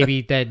straight,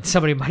 maybe then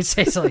somebody might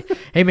say something.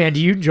 Hey, man,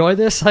 do you enjoy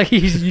this? Like, you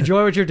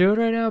enjoy what you're doing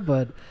right now?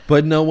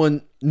 But no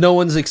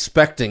one's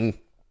expecting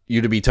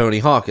you to be Tony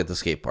Hawk at the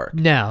skate park.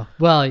 No.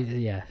 Well,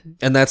 yeah.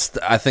 And that's,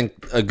 I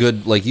think, a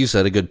good, like you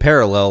said, a good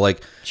parallel.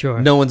 Like, sure.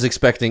 No one's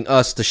expecting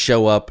us to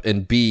show up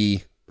and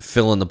be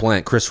fill in the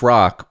blank, Chris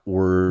Rock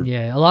or...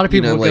 Yeah, a lot of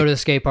people would go to the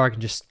skate park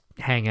and just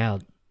hang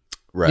out.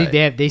 Right.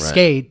 They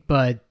skate,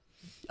 but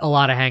a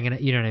lot of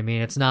hanging, you know what I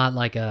mean? It's not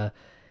like it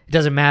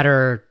doesn't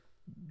matter.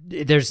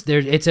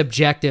 It's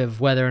objective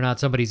whether or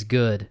not somebody's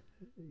good,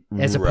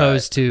 as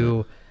opposed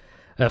to...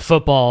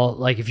 football,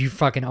 like if you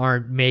fucking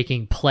aren't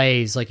making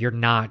plays, like you're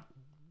not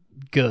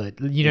good.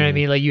 You know what I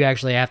mean? Like you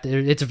actually have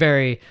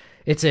to.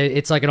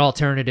 It's like an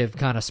alternative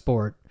kind of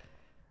sport,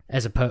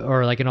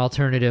 or like an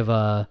alternative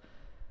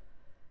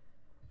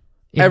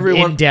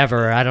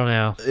endeavor. I don't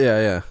know.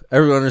 Yeah.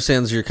 Everyone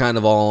understands you're kind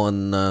of all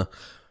on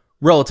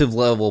relative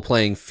level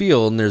playing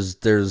field, and there's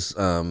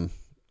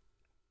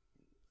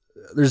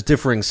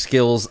differing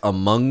skills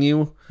among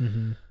you.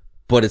 Mm-hmm.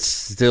 But it's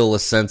still a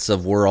sense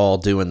of we're all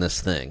doing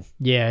this thing.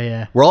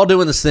 Yeah. We're all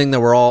doing this thing that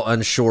we're all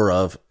unsure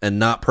of and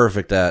not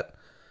perfect at.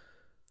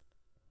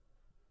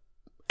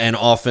 And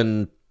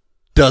often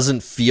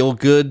doesn't feel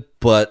good,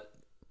 but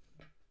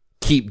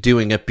keep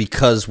doing it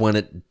because when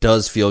it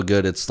does feel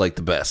good, it's like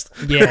the best.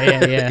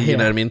 Yeah. You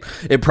know what I mean?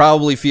 It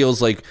probably feels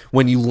like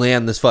when you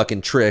land this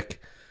fucking trick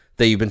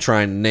that you've been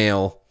trying to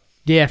nail.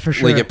 Yeah, for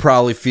sure. Like it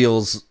probably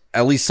feels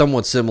at least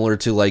somewhat similar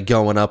to like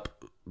going up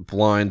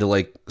blind to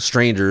like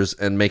strangers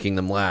and making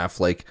them laugh.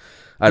 Like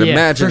I'd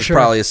imagine it's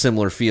probably a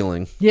similar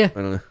feeling. Yeah.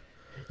 I don't know.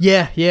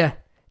 Yeah,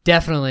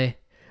 definitely.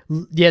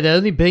 Yeah,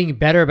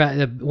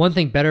 the one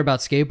thing better about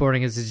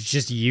skateboarding is it's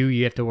just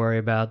you have to worry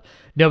about.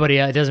 Nobody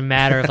it doesn't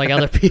matter if like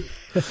other people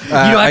you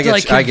don't have to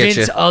like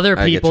convince other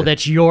people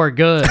that you're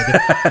good.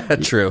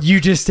 True.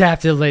 You just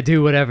have to like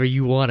do whatever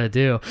you want to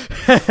do.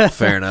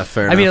 Fair enough.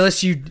 I mean,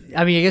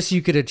 I guess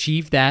you could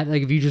achieve that.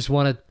 Like if you just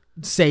want to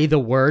say the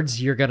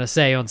words you're gonna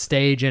say on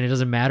stage, and it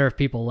doesn't matter if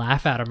people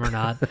laugh at them or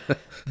not.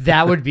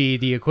 That would be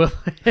the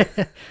equivalent.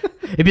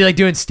 It'd be like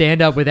doing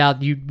stand up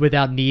without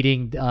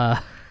needing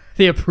the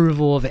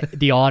approval of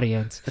the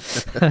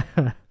audience. Yeah,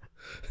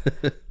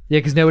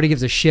 because nobody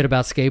gives a shit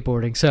about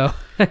skateboarding. So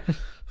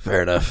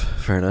fair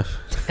enough.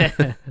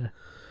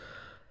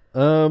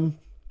 Well,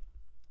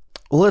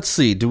 let's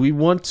see. Do we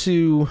want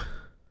to?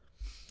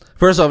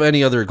 First off,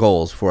 any other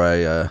goals before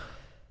I?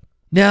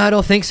 No, I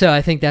don't think so.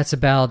 I think that's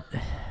about.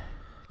 I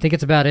think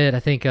it's about it. I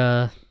think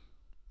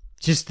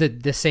just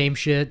the same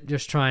shit.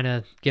 Just trying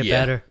to get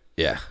better.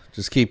 Yeah,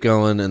 just keep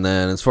going. And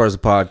then as far as the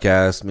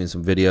podcast, I mean,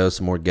 some videos,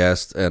 some more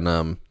guests,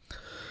 and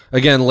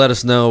again, let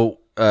us know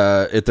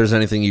if there's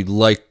anything you'd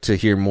like to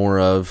hear more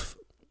of.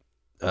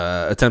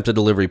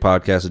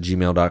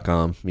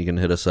 attempteddeliverypodcast@gmail.com. You can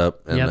hit us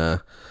up. And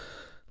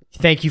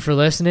thank you for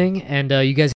listening, and you guys